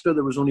in Ulster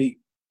there was only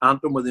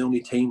Antrim were the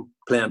only team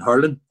playing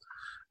hurling,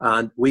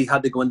 and we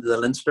had to go into the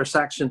Leinster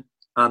section,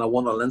 and I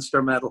won a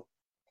Leinster medal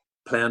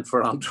playing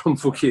for Antrim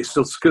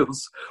Vocational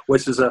Schools,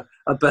 which is a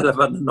bit of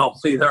an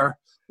anomaly there.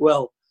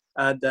 Well,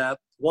 and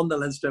won the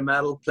Leinster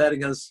medal, played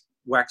against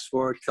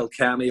Wexford,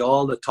 Kilkenny,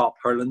 all the top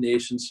hurling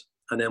nations,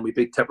 and then we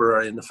beat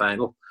Tipperary in the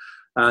final,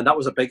 and that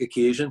was a big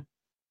occasion.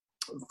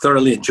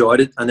 Thoroughly enjoyed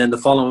it. And then the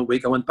following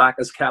week I went back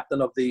as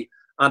captain of the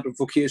Antrim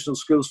Vocational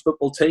Schools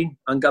football team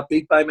and got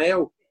beat by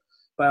Mayo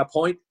by a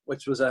point,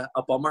 which was a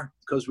bummer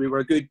because we were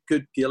a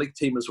good Gaelic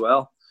team as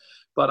well.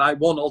 But I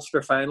won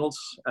Ulster finals,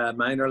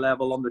 minor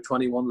level, under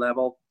 21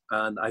 level,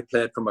 and I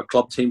played for my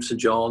club team, St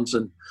John's,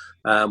 and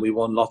we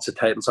won lots of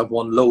titles. I've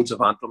won loads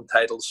of Antrim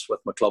titles with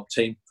my club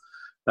team.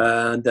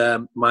 And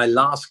my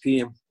last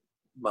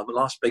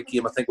big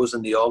game, I think, was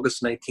in the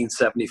August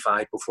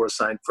 1975 before I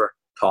signed for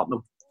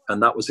Tottenham,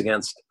 and that was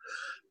against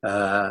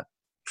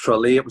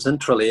Tralee. It was in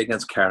Tralee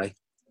against Kerry,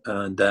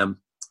 and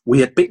we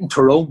had beaten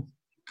Tyrone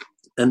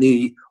in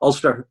the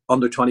Ulster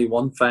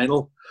under-21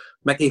 final.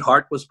 Mickey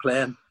Hart was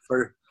playing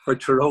for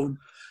Tyrone,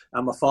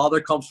 and my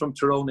father comes from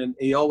Tyrone, and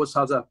he always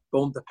has a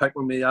bone to pick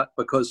with me at,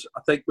 because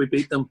I think we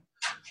beat them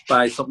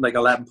by something like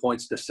 11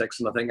 points to 6,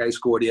 and I think I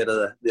scored 8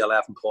 of the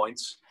 11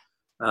 points,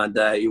 and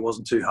he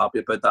wasn't too happy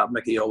about that.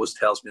 Mickey always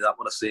tells me that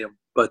when I see him.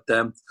 But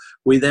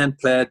we then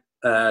played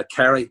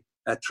Kerry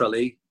at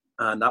Tralee,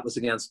 and that was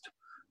against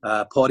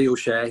Paddy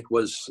O'Shea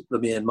was the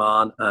main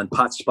man, and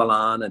Pat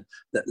Spillane, and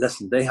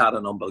listen, they had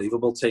an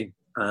unbelievable team,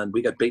 and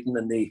we got beaten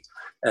in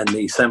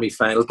the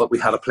semi-final, but we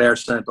had a player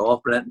sent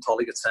off. Brenton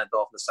Tully got sent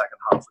off in the second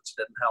half, which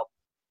didn't help.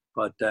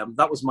 But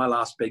that was my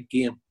last big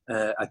game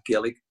at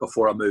Gaelic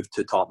before I moved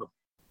to Tottenham.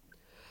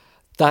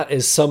 That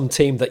is some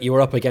team that you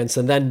were up against,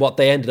 and then what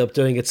they ended up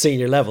doing at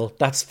senior level.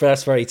 That's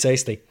very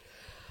tasty.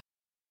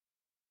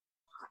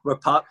 With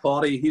Pat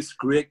Paddy, he's a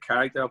great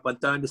character. I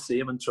went down to see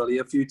him in Tralee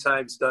a few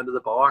times, down to the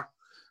bar,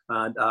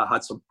 and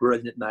had some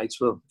brilliant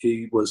nights with him.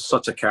 He was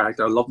such a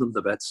character. I loved him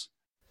to bits.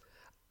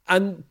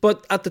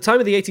 But at the time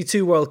of the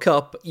 '82 World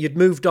Cup, you'd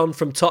moved on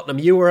from Tottenham.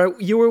 You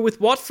were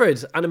with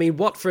Watford, and I mean,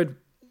 Watford,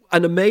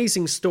 an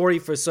amazing story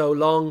for so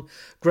long.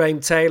 Graham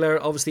Taylor,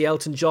 obviously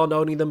Elton John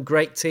owning them,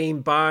 great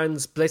team,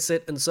 Barnes,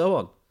 Blissett, and so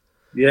on.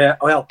 Yeah,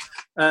 well,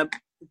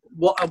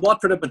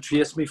 Watford had been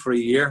chasing me for a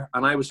year,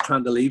 and I was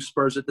trying to leave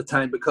Spurs at the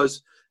time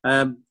because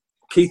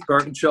Keith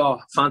Birkinshaw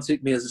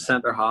fancied me as a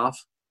centre half,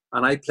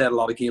 and I played a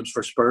lot of games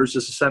for Spurs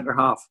as a centre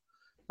half,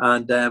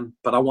 and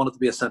but I wanted to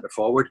be a centre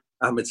forward.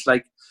 It's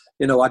like,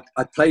 you know,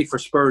 I'd play for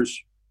Spurs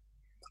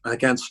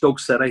against Stoke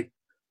City,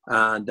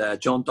 and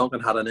John Duncan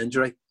had an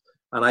injury,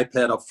 and I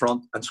played up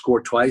front and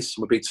scored twice.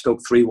 We beat Stoke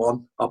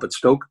 3-1 up at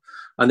Stoke.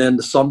 And then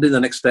the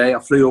next day, I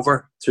flew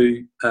over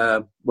to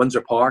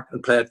Windsor Park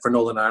and played for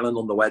Northern Ireland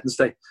on the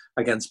Wednesday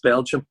against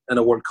Belgium in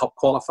a World Cup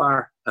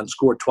qualifier and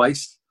scored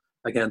twice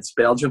against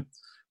Belgium.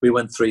 We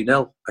went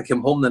 3-0. I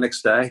came home the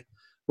next day,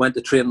 went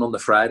to training on the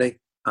Friday,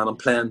 and I'm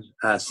playing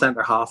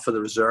centre half for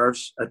the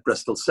reserves at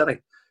Bristol City.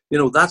 You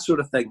know, that sort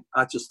of thing.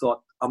 I just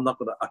thought,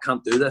 I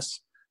can't do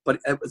this. But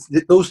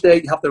those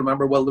days, you have to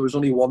remember, well, there was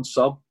only one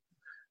sub.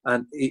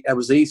 And it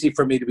was easy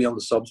for me to be on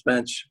the subs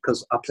bench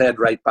because I played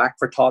right back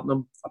for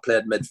Tottenham. I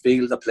played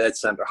midfield. I played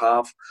centre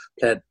half.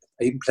 I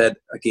even played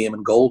a game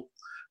in goal.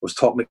 I was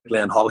talking to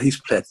Glenn Hall. He's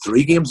played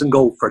 3 games in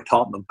goal for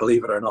Tottenham,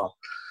 believe it or not.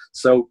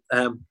 So,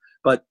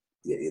 but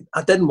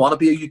I didn't want to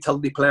be a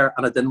utility player,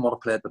 and I didn't want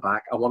to play at the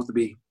back. I wanted to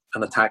be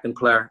an attacking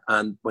player.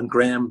 And when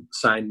Graham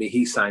signed me,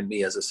 he signed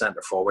me as a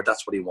centre forward.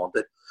 That's what he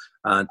wanted.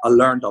 And I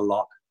learned a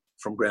lot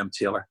from Graham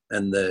Taylor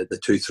in the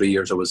 2-3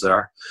 years I was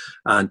there.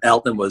 And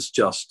Elton was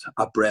just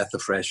a breath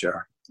of fresh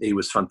air. He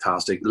was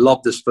fantastic.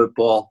 Loved his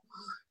football,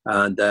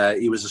 and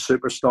he was a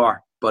superstar,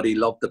 but he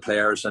loved the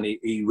players, and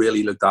he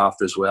really looked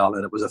after as well.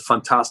 And it was a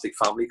fantastic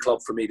family club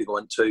for me to go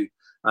into.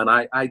 And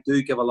I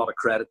do give a lot of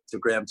credit to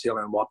Graham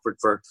Taylor and Watford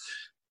for,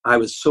 I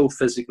was so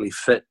physically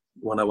fit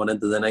when I went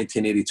into the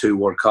 1982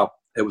 World Cup.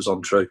 It was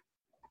untrue.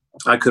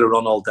 I could have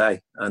run all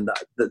day, and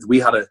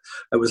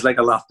it was like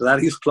a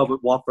athletics club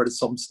at Watford at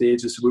some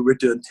stages. We were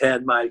doing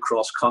 10-mile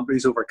cross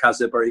countries over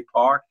Castleberry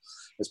Park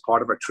as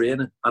part of our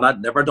training, and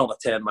I'd never done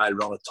a 10-mile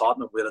run at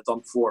Tottenham. We'd have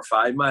done 4 or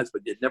 5 miles,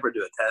 but you'd never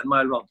do a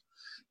 10-mile run.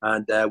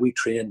 And we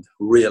trained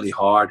really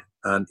hard,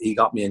 and he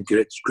got me in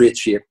great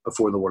shape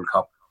before the World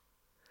Cup.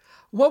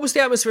 What was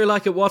the atmosphere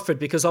like at Watford?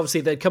 Because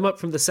obviously they'd come up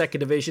from the second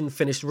division,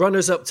 finished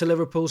runners-up to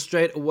Liverpool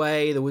straight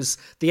away. There was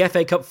the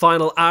FA Cup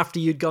final after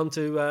you'd gone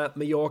to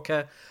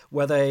Mallorca,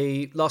 where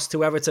they lost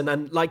to Everton.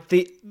 And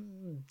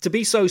to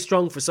be so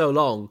strong for so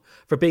long,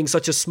 for being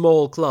such a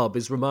small club,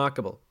 is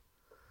remarkable.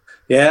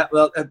 Yeah,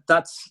 well,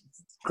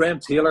 Graham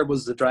Taylor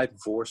was the driving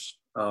force.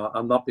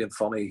 I'm not being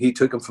funny. He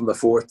took him from the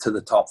 4th to the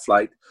top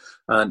flight,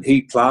 and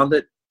he planned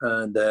it.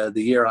 And the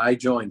year I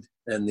joined,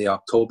 in the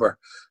October,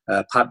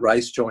 Pat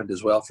Rice joined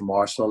as well from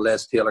Arsenal.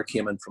 Les Taylor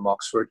came in from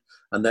Oxford,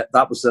 and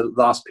that was the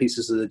last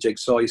pieces of the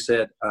jigsaw, he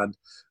said. And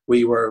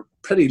we were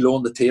pretty low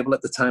on the table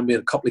at the time. We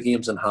had a couple of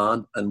games in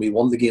hand, and we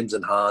won the games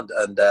in hand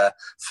and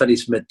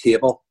finished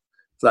mid-table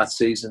for that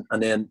season.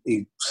 And then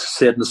he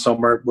said in the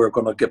summer, we're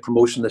going to get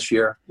promotion this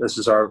year. This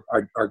is our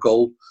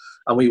goal.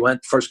 And we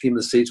went, first game of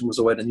the season was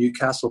away to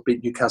Newcastle,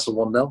 beat Newcastle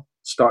 1-0,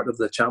 start of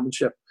the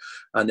championship.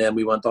 And then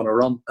we went on a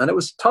run. And it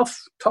was tough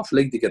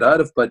league to get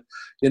out of. But,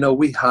 you know,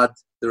 we had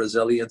the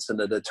resilience and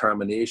the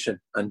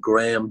determination. And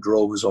Graham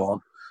drove us on.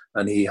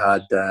 And he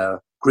had a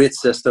great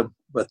system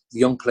with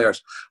young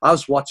players. I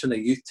was watching a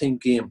youth team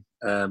game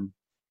the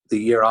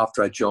year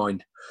after I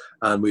joined.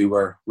 And we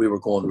were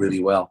going really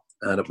well.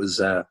 and it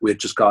was we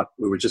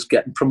were just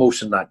getting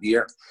promotion that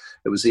year.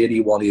 It was the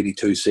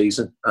 81-82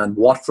 season, and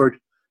Watford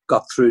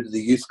got through to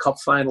the Youth Cup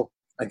final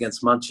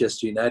against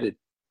Manchester United,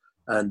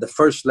 and the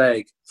first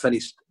leg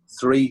finished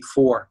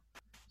 3-4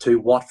 to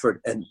Watford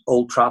in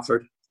Old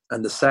Trafford,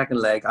 and the second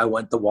leg I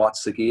went to watch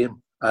the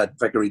game at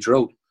Vicarage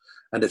Road,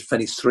 and it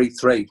finished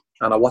 3-3.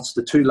 And I watched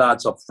the two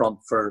lads up front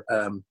for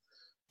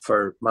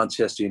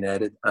Manchester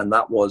United, and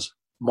that was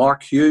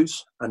Mark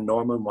Hughes and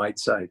Norman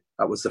Whiteside.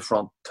 That was the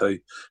front two.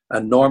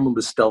 And Norman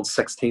was still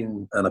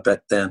 16 and a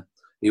bit then.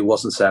 He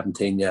wasn't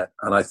 17 yet.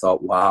 And I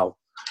thought, wow.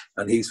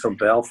 And he's from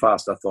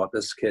Belfast. I thought,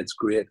 this kid's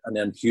great. And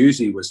then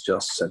Hughesy was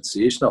just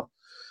sensational.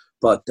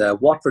 But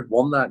Watford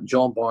won that. And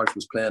John Barnes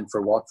was playing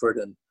for Watford,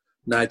 and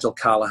Nigel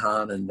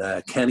Callaghan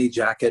and Kenny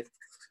Jackett,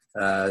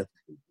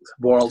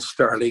 Worrell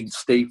Sterling,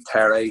 Steve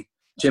Terry,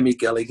 Jimmy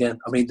Gilligan.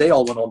 I mean, they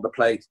all went on to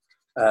play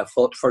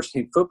first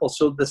team football.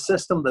 So the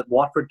system that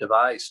Watford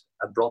devised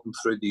and brought them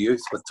through the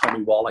youth with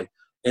Tommy Wally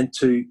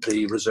into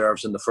the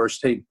reserves in the first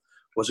team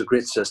was a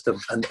great system,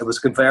 and it was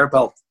a conveyor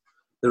belt.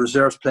 The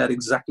reserves played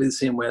exactly the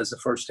same way as the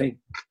first team,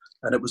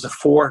 and it was a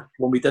 4.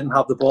 When we didn't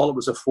have the ball, it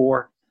was a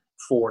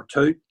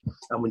 4-4-2,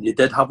 and when you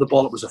did have the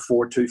ball, it was a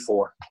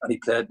 4-2-4. And he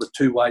played with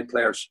two wide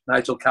players,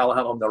 Nigel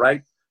Callaghan on the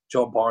right,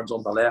 John Barnes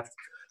on the left,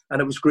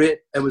 and it was great.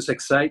 It was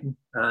exciting,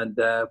 and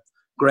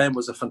Graham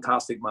was a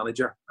fantastic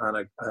manager and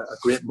a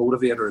great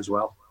motivator as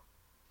well.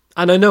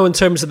 And I know in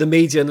terms of the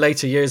media in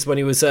later years, when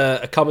he was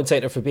a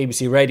commentator for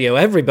BBC Radio,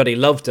 everybody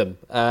loved him.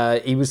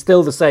 He was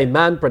still the same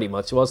man pretty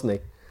much, wasn't he?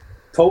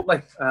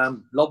 Totally.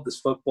 Loved his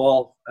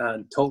football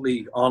and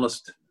totally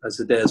honest as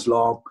the day is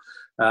long.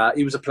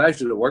 He was a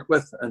pleasure to work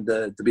with and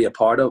to be a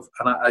part of.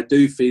 And I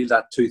do feel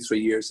that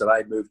 2-3 years that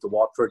I moved to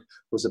Watford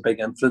was a big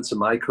influence in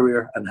my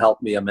career and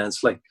helped me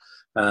immensely.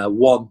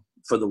 One,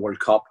 for the World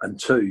Cup, and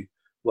two,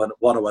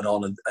 what I went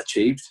on and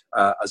achieved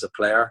as a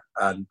player,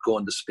 and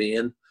going to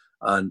Spain.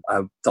 And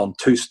I've done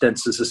 2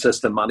 stints as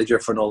assistant manager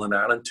for Northern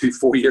Ireland, 2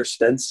 4-year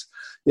stints,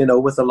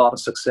 with a lot of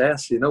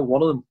success.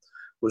 One of them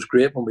was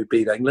great when we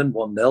beat England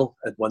 1-0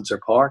 at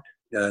Windsor Park.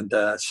 And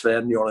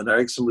Sven-Göran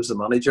Eriksson was the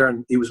manager,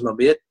 and he was my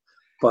mate.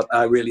 But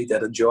I really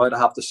did enjoy it, I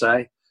have to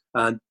say.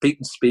 And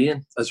beating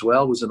Spain as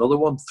well was another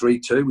one,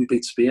 3-2. We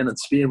beat Spain, and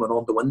Spain went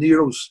on to win the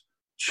Euros.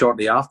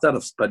 Shortly after,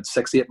 about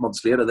 6-8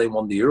 months later, they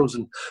won the Euros,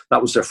 and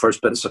that was their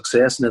first bit of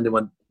success. And then they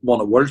won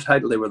a world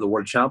title. They were the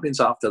world champions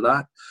after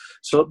that.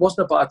 So it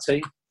wasn't a bad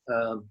team.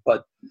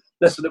 But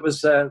listen, it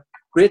was a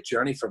great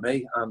journey for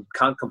me, and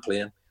can't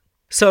complain.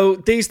 So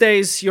these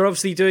days, you're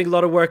obviously doing a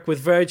lot of work with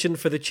Virgin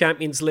for the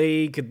Champions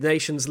League,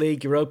 Nations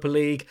League, Europa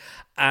League,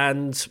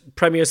 and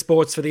Premier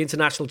Sports for the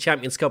International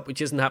Champions Cup,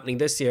 which isn't happening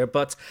this year.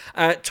 But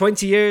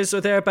 20 years or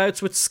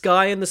thereabouts with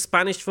Sky and the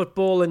Spanish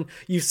football, and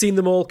you've seen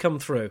them all come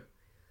through.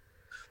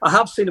 I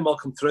have seen them all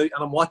come through, and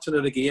I'm watching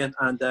it again.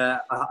 And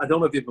I don't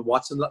know if you've been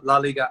watching La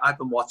Liga. I've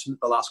been watching it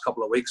the last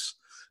couple of weeks,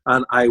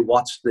 and I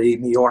watched the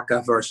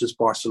Mallorca versus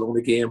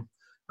Barcelona game.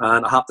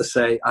 And I have to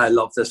say, I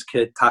love this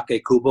kid,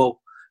 Take Kubo,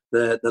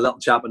 the little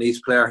Japanese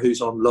player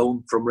who's on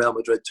loan from Real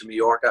Madrid to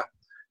Mallorca.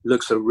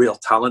 Looks a real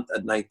talent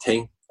at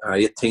 19,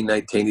 18,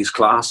 19. He's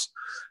class,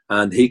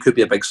 and he could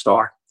be a big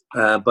star.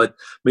 But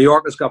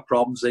Mallorca's got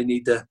problems. They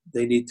need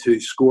to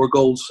score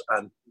goals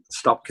and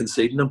stop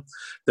conceding them.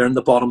 They're in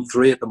the bottom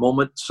 3 at the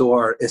moment. So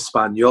are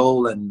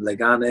Espanyol and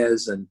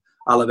Leganés, and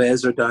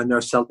Alaves are down there.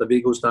 Celta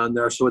Vigo's down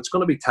there. So it's going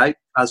to be tight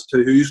as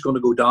to who's going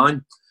to go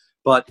down.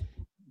 But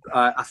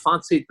I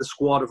fancy the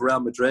squad of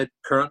Real Madrid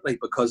currently,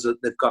 because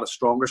they've got a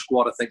stronger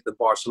squad, I think, than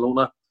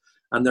Barcelona.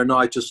 And they're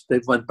now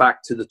they've went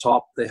back to the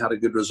top. They had a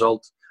good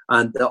result.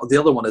 And the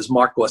other one is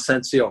Marco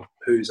Asensio,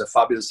 who's a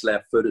fabulous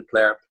left-footed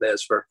player,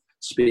 plays for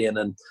Spain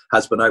and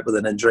has been out with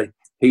an injury.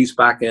 He's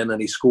back in,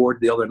 and he scored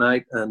the other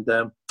night. And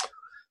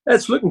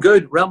it's looking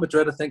good. Real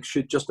Madrid, I think,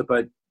 should just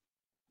about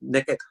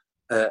nick it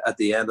at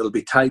the end. It'll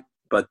be tight,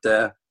 but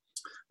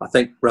I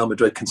think Real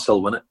Madrid can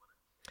still win it.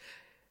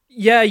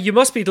 Yeah, you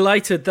must be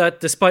delighted that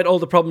despite all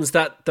the problems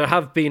that there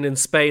have been in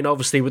Spain,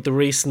 obviously with the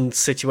recent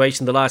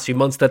situation the last few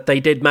months, that they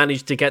did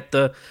manage to get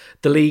the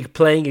league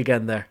playing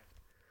again there.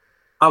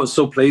 I was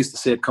so pleased to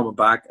see it coming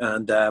back,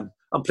 and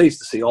I'm pleased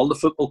to see all the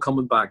football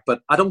coming back.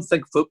 But I don't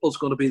think football's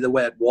going to be the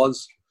way it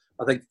was.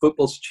 I think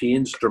football's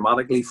changed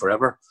dramatically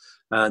forever.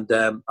 And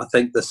I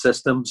think the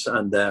systems,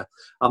 and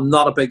I'm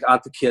not a big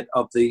advocate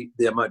of the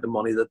amount of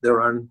money that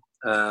they're earning.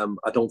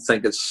 I don't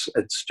think it's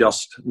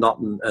just not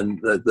in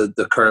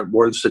the current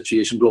world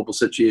situation, global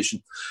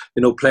situation.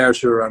 Players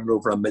who are earning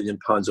over £1 million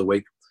a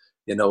week,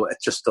 it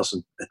just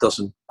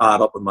doesn't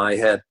add up in my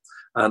head.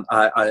 And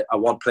I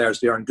want players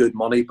to earn good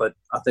money, but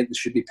I think they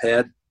should be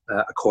paid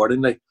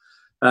accordingly.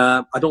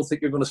 I don't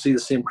think you're going to see the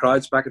same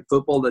crowds back at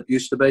football that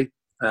used to be.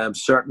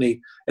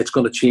 Certainly, it's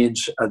going to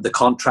change the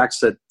contracts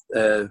that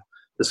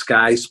the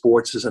Sky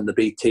Sports and the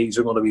BTs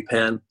are going to be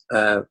paying,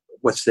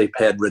 which they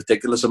paid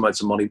ridiculous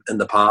amounts of money in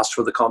the past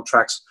for the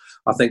contracts.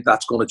 I think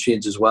that's going to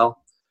change as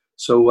well.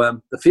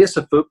 So the face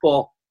of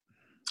football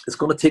is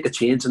going to take a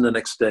change in the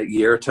next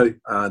year or two.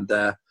 And,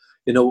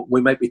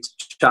 we might be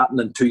chatting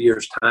in 2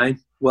 years' time,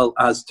 well,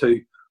 as to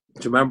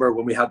Do you remember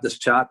when we had this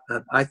chat?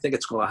 And I think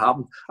it's going to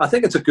happen. I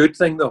think it's a good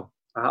thing, though.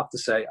 I have to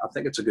say, I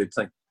think it's a good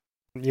thing.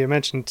 You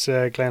mentioned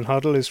Glenn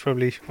Hoddle, who's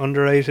probably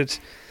underrated.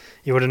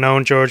 You would have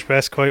known George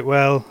Best quite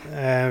well.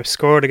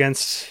 Scored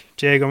against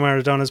Diego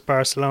Maradona's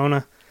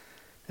Barcelona.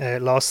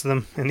 Lost to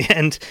them in the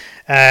end.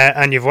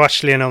 And you've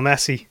watched Lionel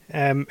Messi.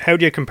 How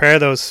do you compare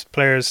those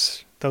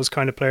players, those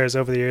kind of players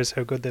over the years,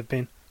 how good they've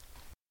been?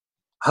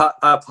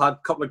 I've had a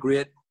couple of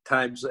great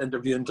times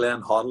interviewing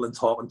Glenn Hoddle and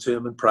talking to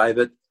him in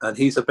private, and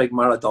he's a big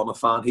Maradona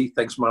fan. He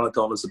thinks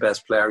Maradona's the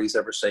best player he's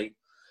ever seen.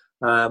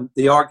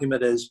 The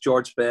argument is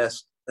George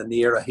Best, in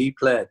the era he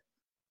played,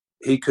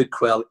 he could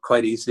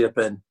quite easily have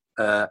been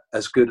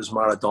as good as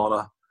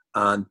Maradona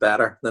and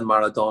better than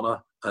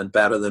Maradona and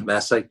better than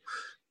Messi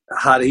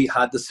had he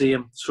had the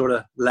same sort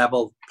of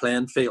level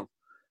playing field.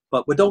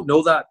 But we don't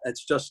know that.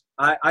 It's just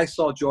I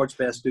saw George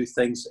Best do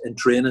things in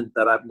training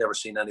that I've never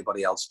seen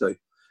anybody else do.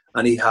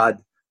 And he had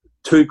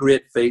two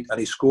great feet, and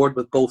he scored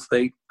with both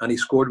feet, and he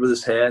scored with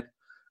his head,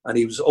 and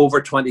he was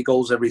over 20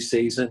 goals every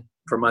season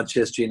for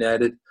Manchester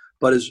United.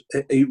 But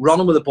he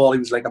running with the ball, he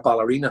was like a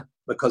ballerina,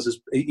 because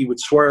he would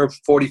swerve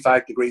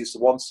 45 degrees to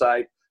one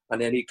side, and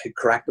then he could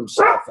correct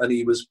himself, and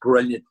he was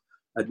brilliant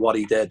at what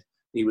he did.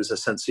 He was a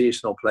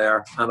sensational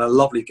player and a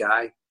lovely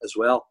guy as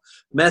well.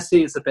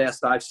 Messi is the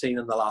best I've seen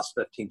in the last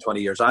 15,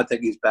 20 years. I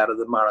think he's better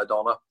than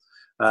Maradona.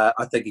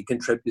 I think he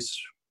contributes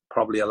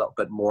probably a little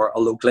bit more.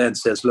 Although Glenn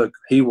says, look,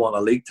 he won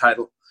a league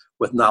title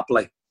with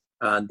Napoli.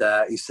 And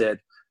he said,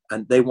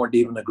 and they weren't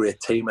even a great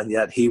team, and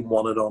yet he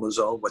won it on his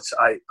own, which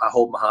I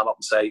hold my hand up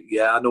and say,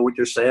 yeah, I know what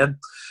you're saying.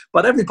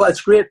 But everybody,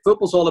 it's great.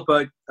 Football's all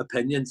about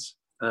opinions,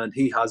 and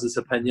he has his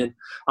opinion.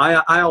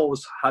 I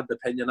always had the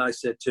opinion. I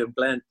said to him,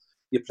 Glenn,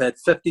 you played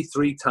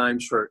 53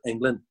 times for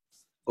England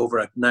over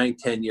a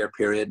 9-10 year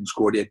period and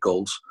scored 8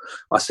 goals.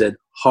 I said,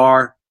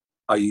 how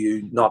are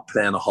you not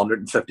playing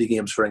 150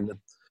 games for England?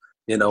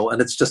 You know,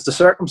 and it's just the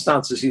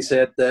circumstances. He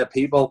said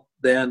people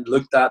then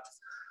looked at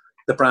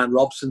the Brian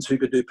Robsons who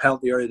could do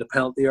penalty area to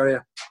penalty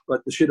area,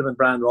 but there should have been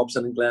Brian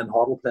Robson and Glenn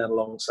Hoddle playing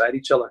alongside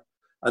each other.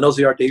 And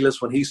Ozzy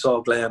Ardiles, when he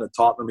saw Glenn at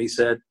Tottenham, he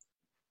said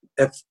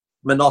if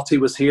Menotti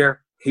was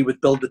here, he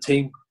would build the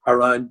team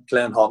around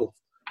Glenn Hoddle.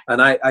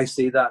 And I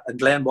see that. And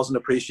Glenn wasn't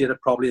appreciated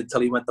probably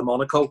until he went to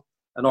Monaco.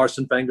 And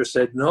Arsene Wenger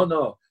said,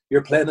 no,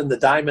 you're playing in the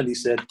diamond. He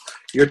said,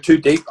 you're too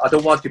deep. I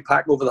don't want you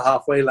packed over the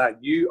halfway line.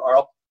 You are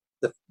up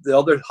the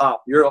other half.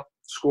 You're up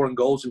scoring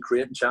goals and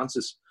creating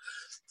chances.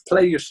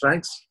 Play your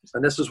strengths.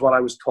 And this is what I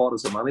was taught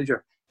as a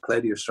manager.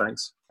 Play to your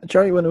strengths.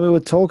 Jerry, when we were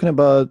talking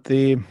about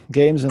the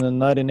games in the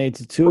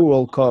 1982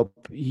 World Cup,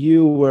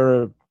 you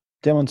were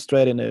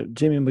demonstrating a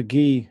Jimmy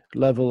McGee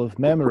level of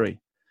memory.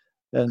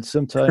 And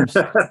sometimes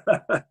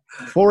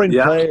foreign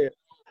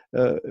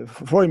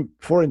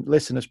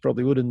listeners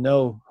probably wouldn't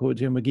know who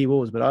Jim McGee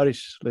was, but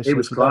Irish listeners he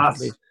was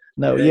class.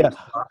 No, yeah.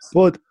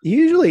 But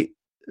usually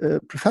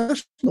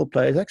professional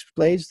players,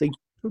 ex-players, they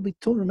probably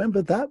don't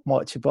remember that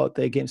much about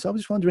their game. So I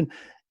was wondering,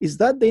 is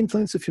that the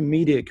influence of your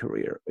media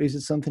career? Is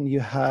it something you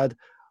had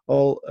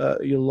all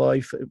your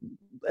life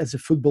as a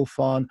football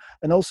fan?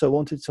 And also I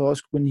wanted to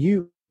ask, when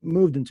you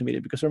moved into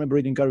media, because I remember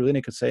reading Gary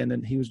Lineker saying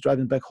that he was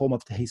driving back home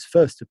after his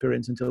first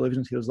appearance in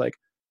television, he was like,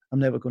 I'm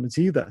never going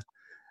to do that.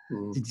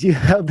 Did you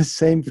have the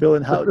same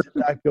feeling? How did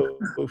that go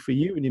for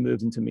you when you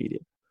moved into media?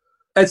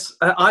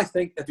 I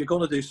think if you're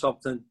going to do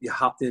something, you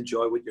have to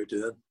enjoy what you're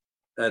doing.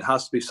 It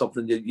has to be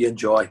something you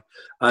enjoy.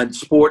 And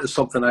sport is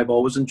something I've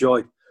always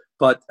enjoyed.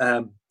 But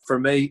for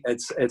me,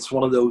 it's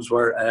one of those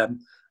where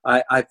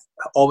I've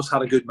always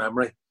had a good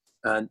memory.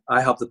 And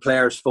I have the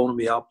players phoning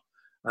me up.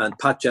 And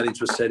Pat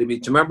Jennings would say to me,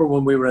 do you remember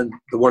when we were in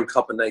the World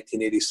Cup in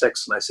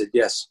 1986? And I said,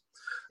 yes.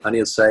 And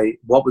he'll say,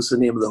 what was the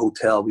name of the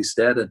hotel we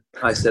stayed in?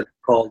 I said,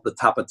 called the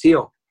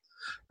Tapatio.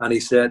 And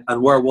he said,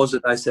 and where was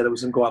it? I said, it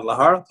was in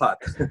Guadalajara,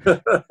 Pat.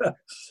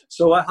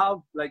 So I have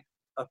like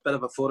a bit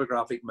of a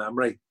photographic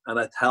memory, and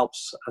it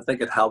helps. I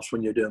think it helps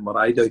when you're doing what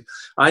I do.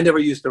 I never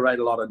used to write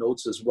a lot of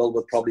notes, as Will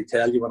would probably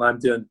tell you. When I'm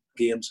doing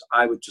games,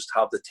 I would just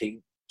have the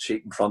team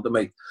sheet in front of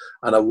me,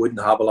 and I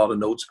wouldn't have a lot of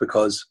notes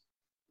because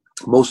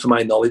most of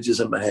my knowledge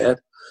is in my head,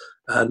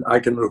 and I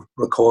can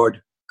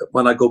record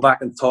when I go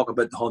back and talk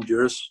about the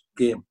Honduras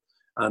game,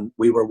 and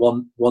we were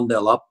 1-0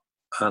 up,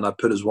 and I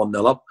put us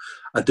 1-0 up.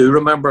 I do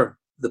remember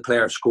the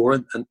player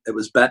scoring, and it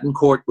was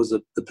Betancourt was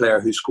the player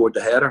who scored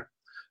the header,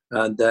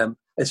 and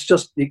it's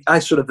just I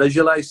sort of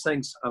visualize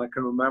things, and I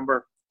can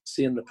remember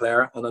seeing the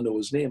player, and I know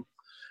his name,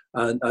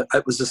 and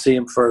it was the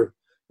same for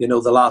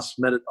the last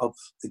minute of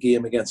the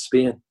game against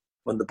Spain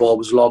when the ball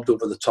was lobbed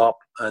over the top,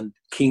 and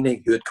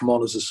Keeney, who had come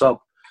on as a sub.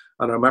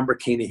 And I remember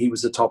Keeney, he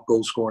was the top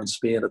goal scorer in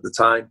Spain at the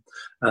time.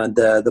 And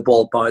the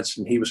ball bounced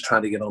and he was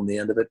trying to get on the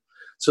end of it.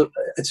 So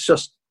it's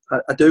just,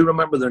 I do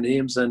remember their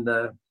names, and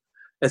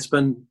it's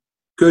been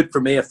good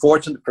for me,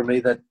 fortunate for me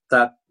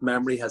that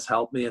memory has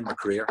helped me in my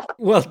career.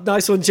 Well,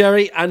 nice one,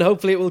 Jerry. And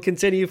hopefully it will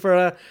continue for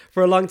a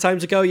long time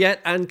to go yet,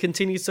 and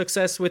continued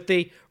success with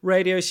the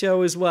radio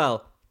show as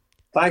well.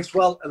 Thanks,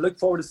 Will. I look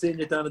forward to seeing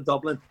you down in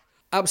Dublin.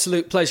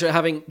 Absolute pleasure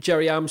having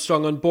Gerry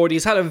Armstrong on board.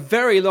 He's had a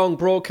very long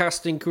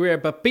broadcasting career,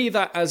 but be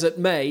that as it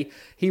may,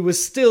 he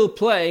was still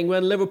playing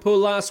when Liverpool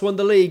last won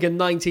the league in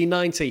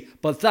 1990.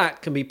 But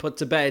that can be put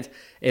to bed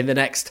in the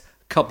next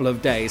couple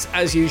of days.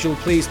 As usual,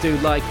 please do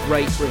like,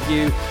 rate,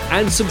 review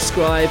and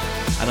subscribe.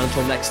 And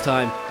until next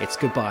time, it's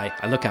goodbye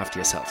and look after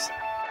yourselves.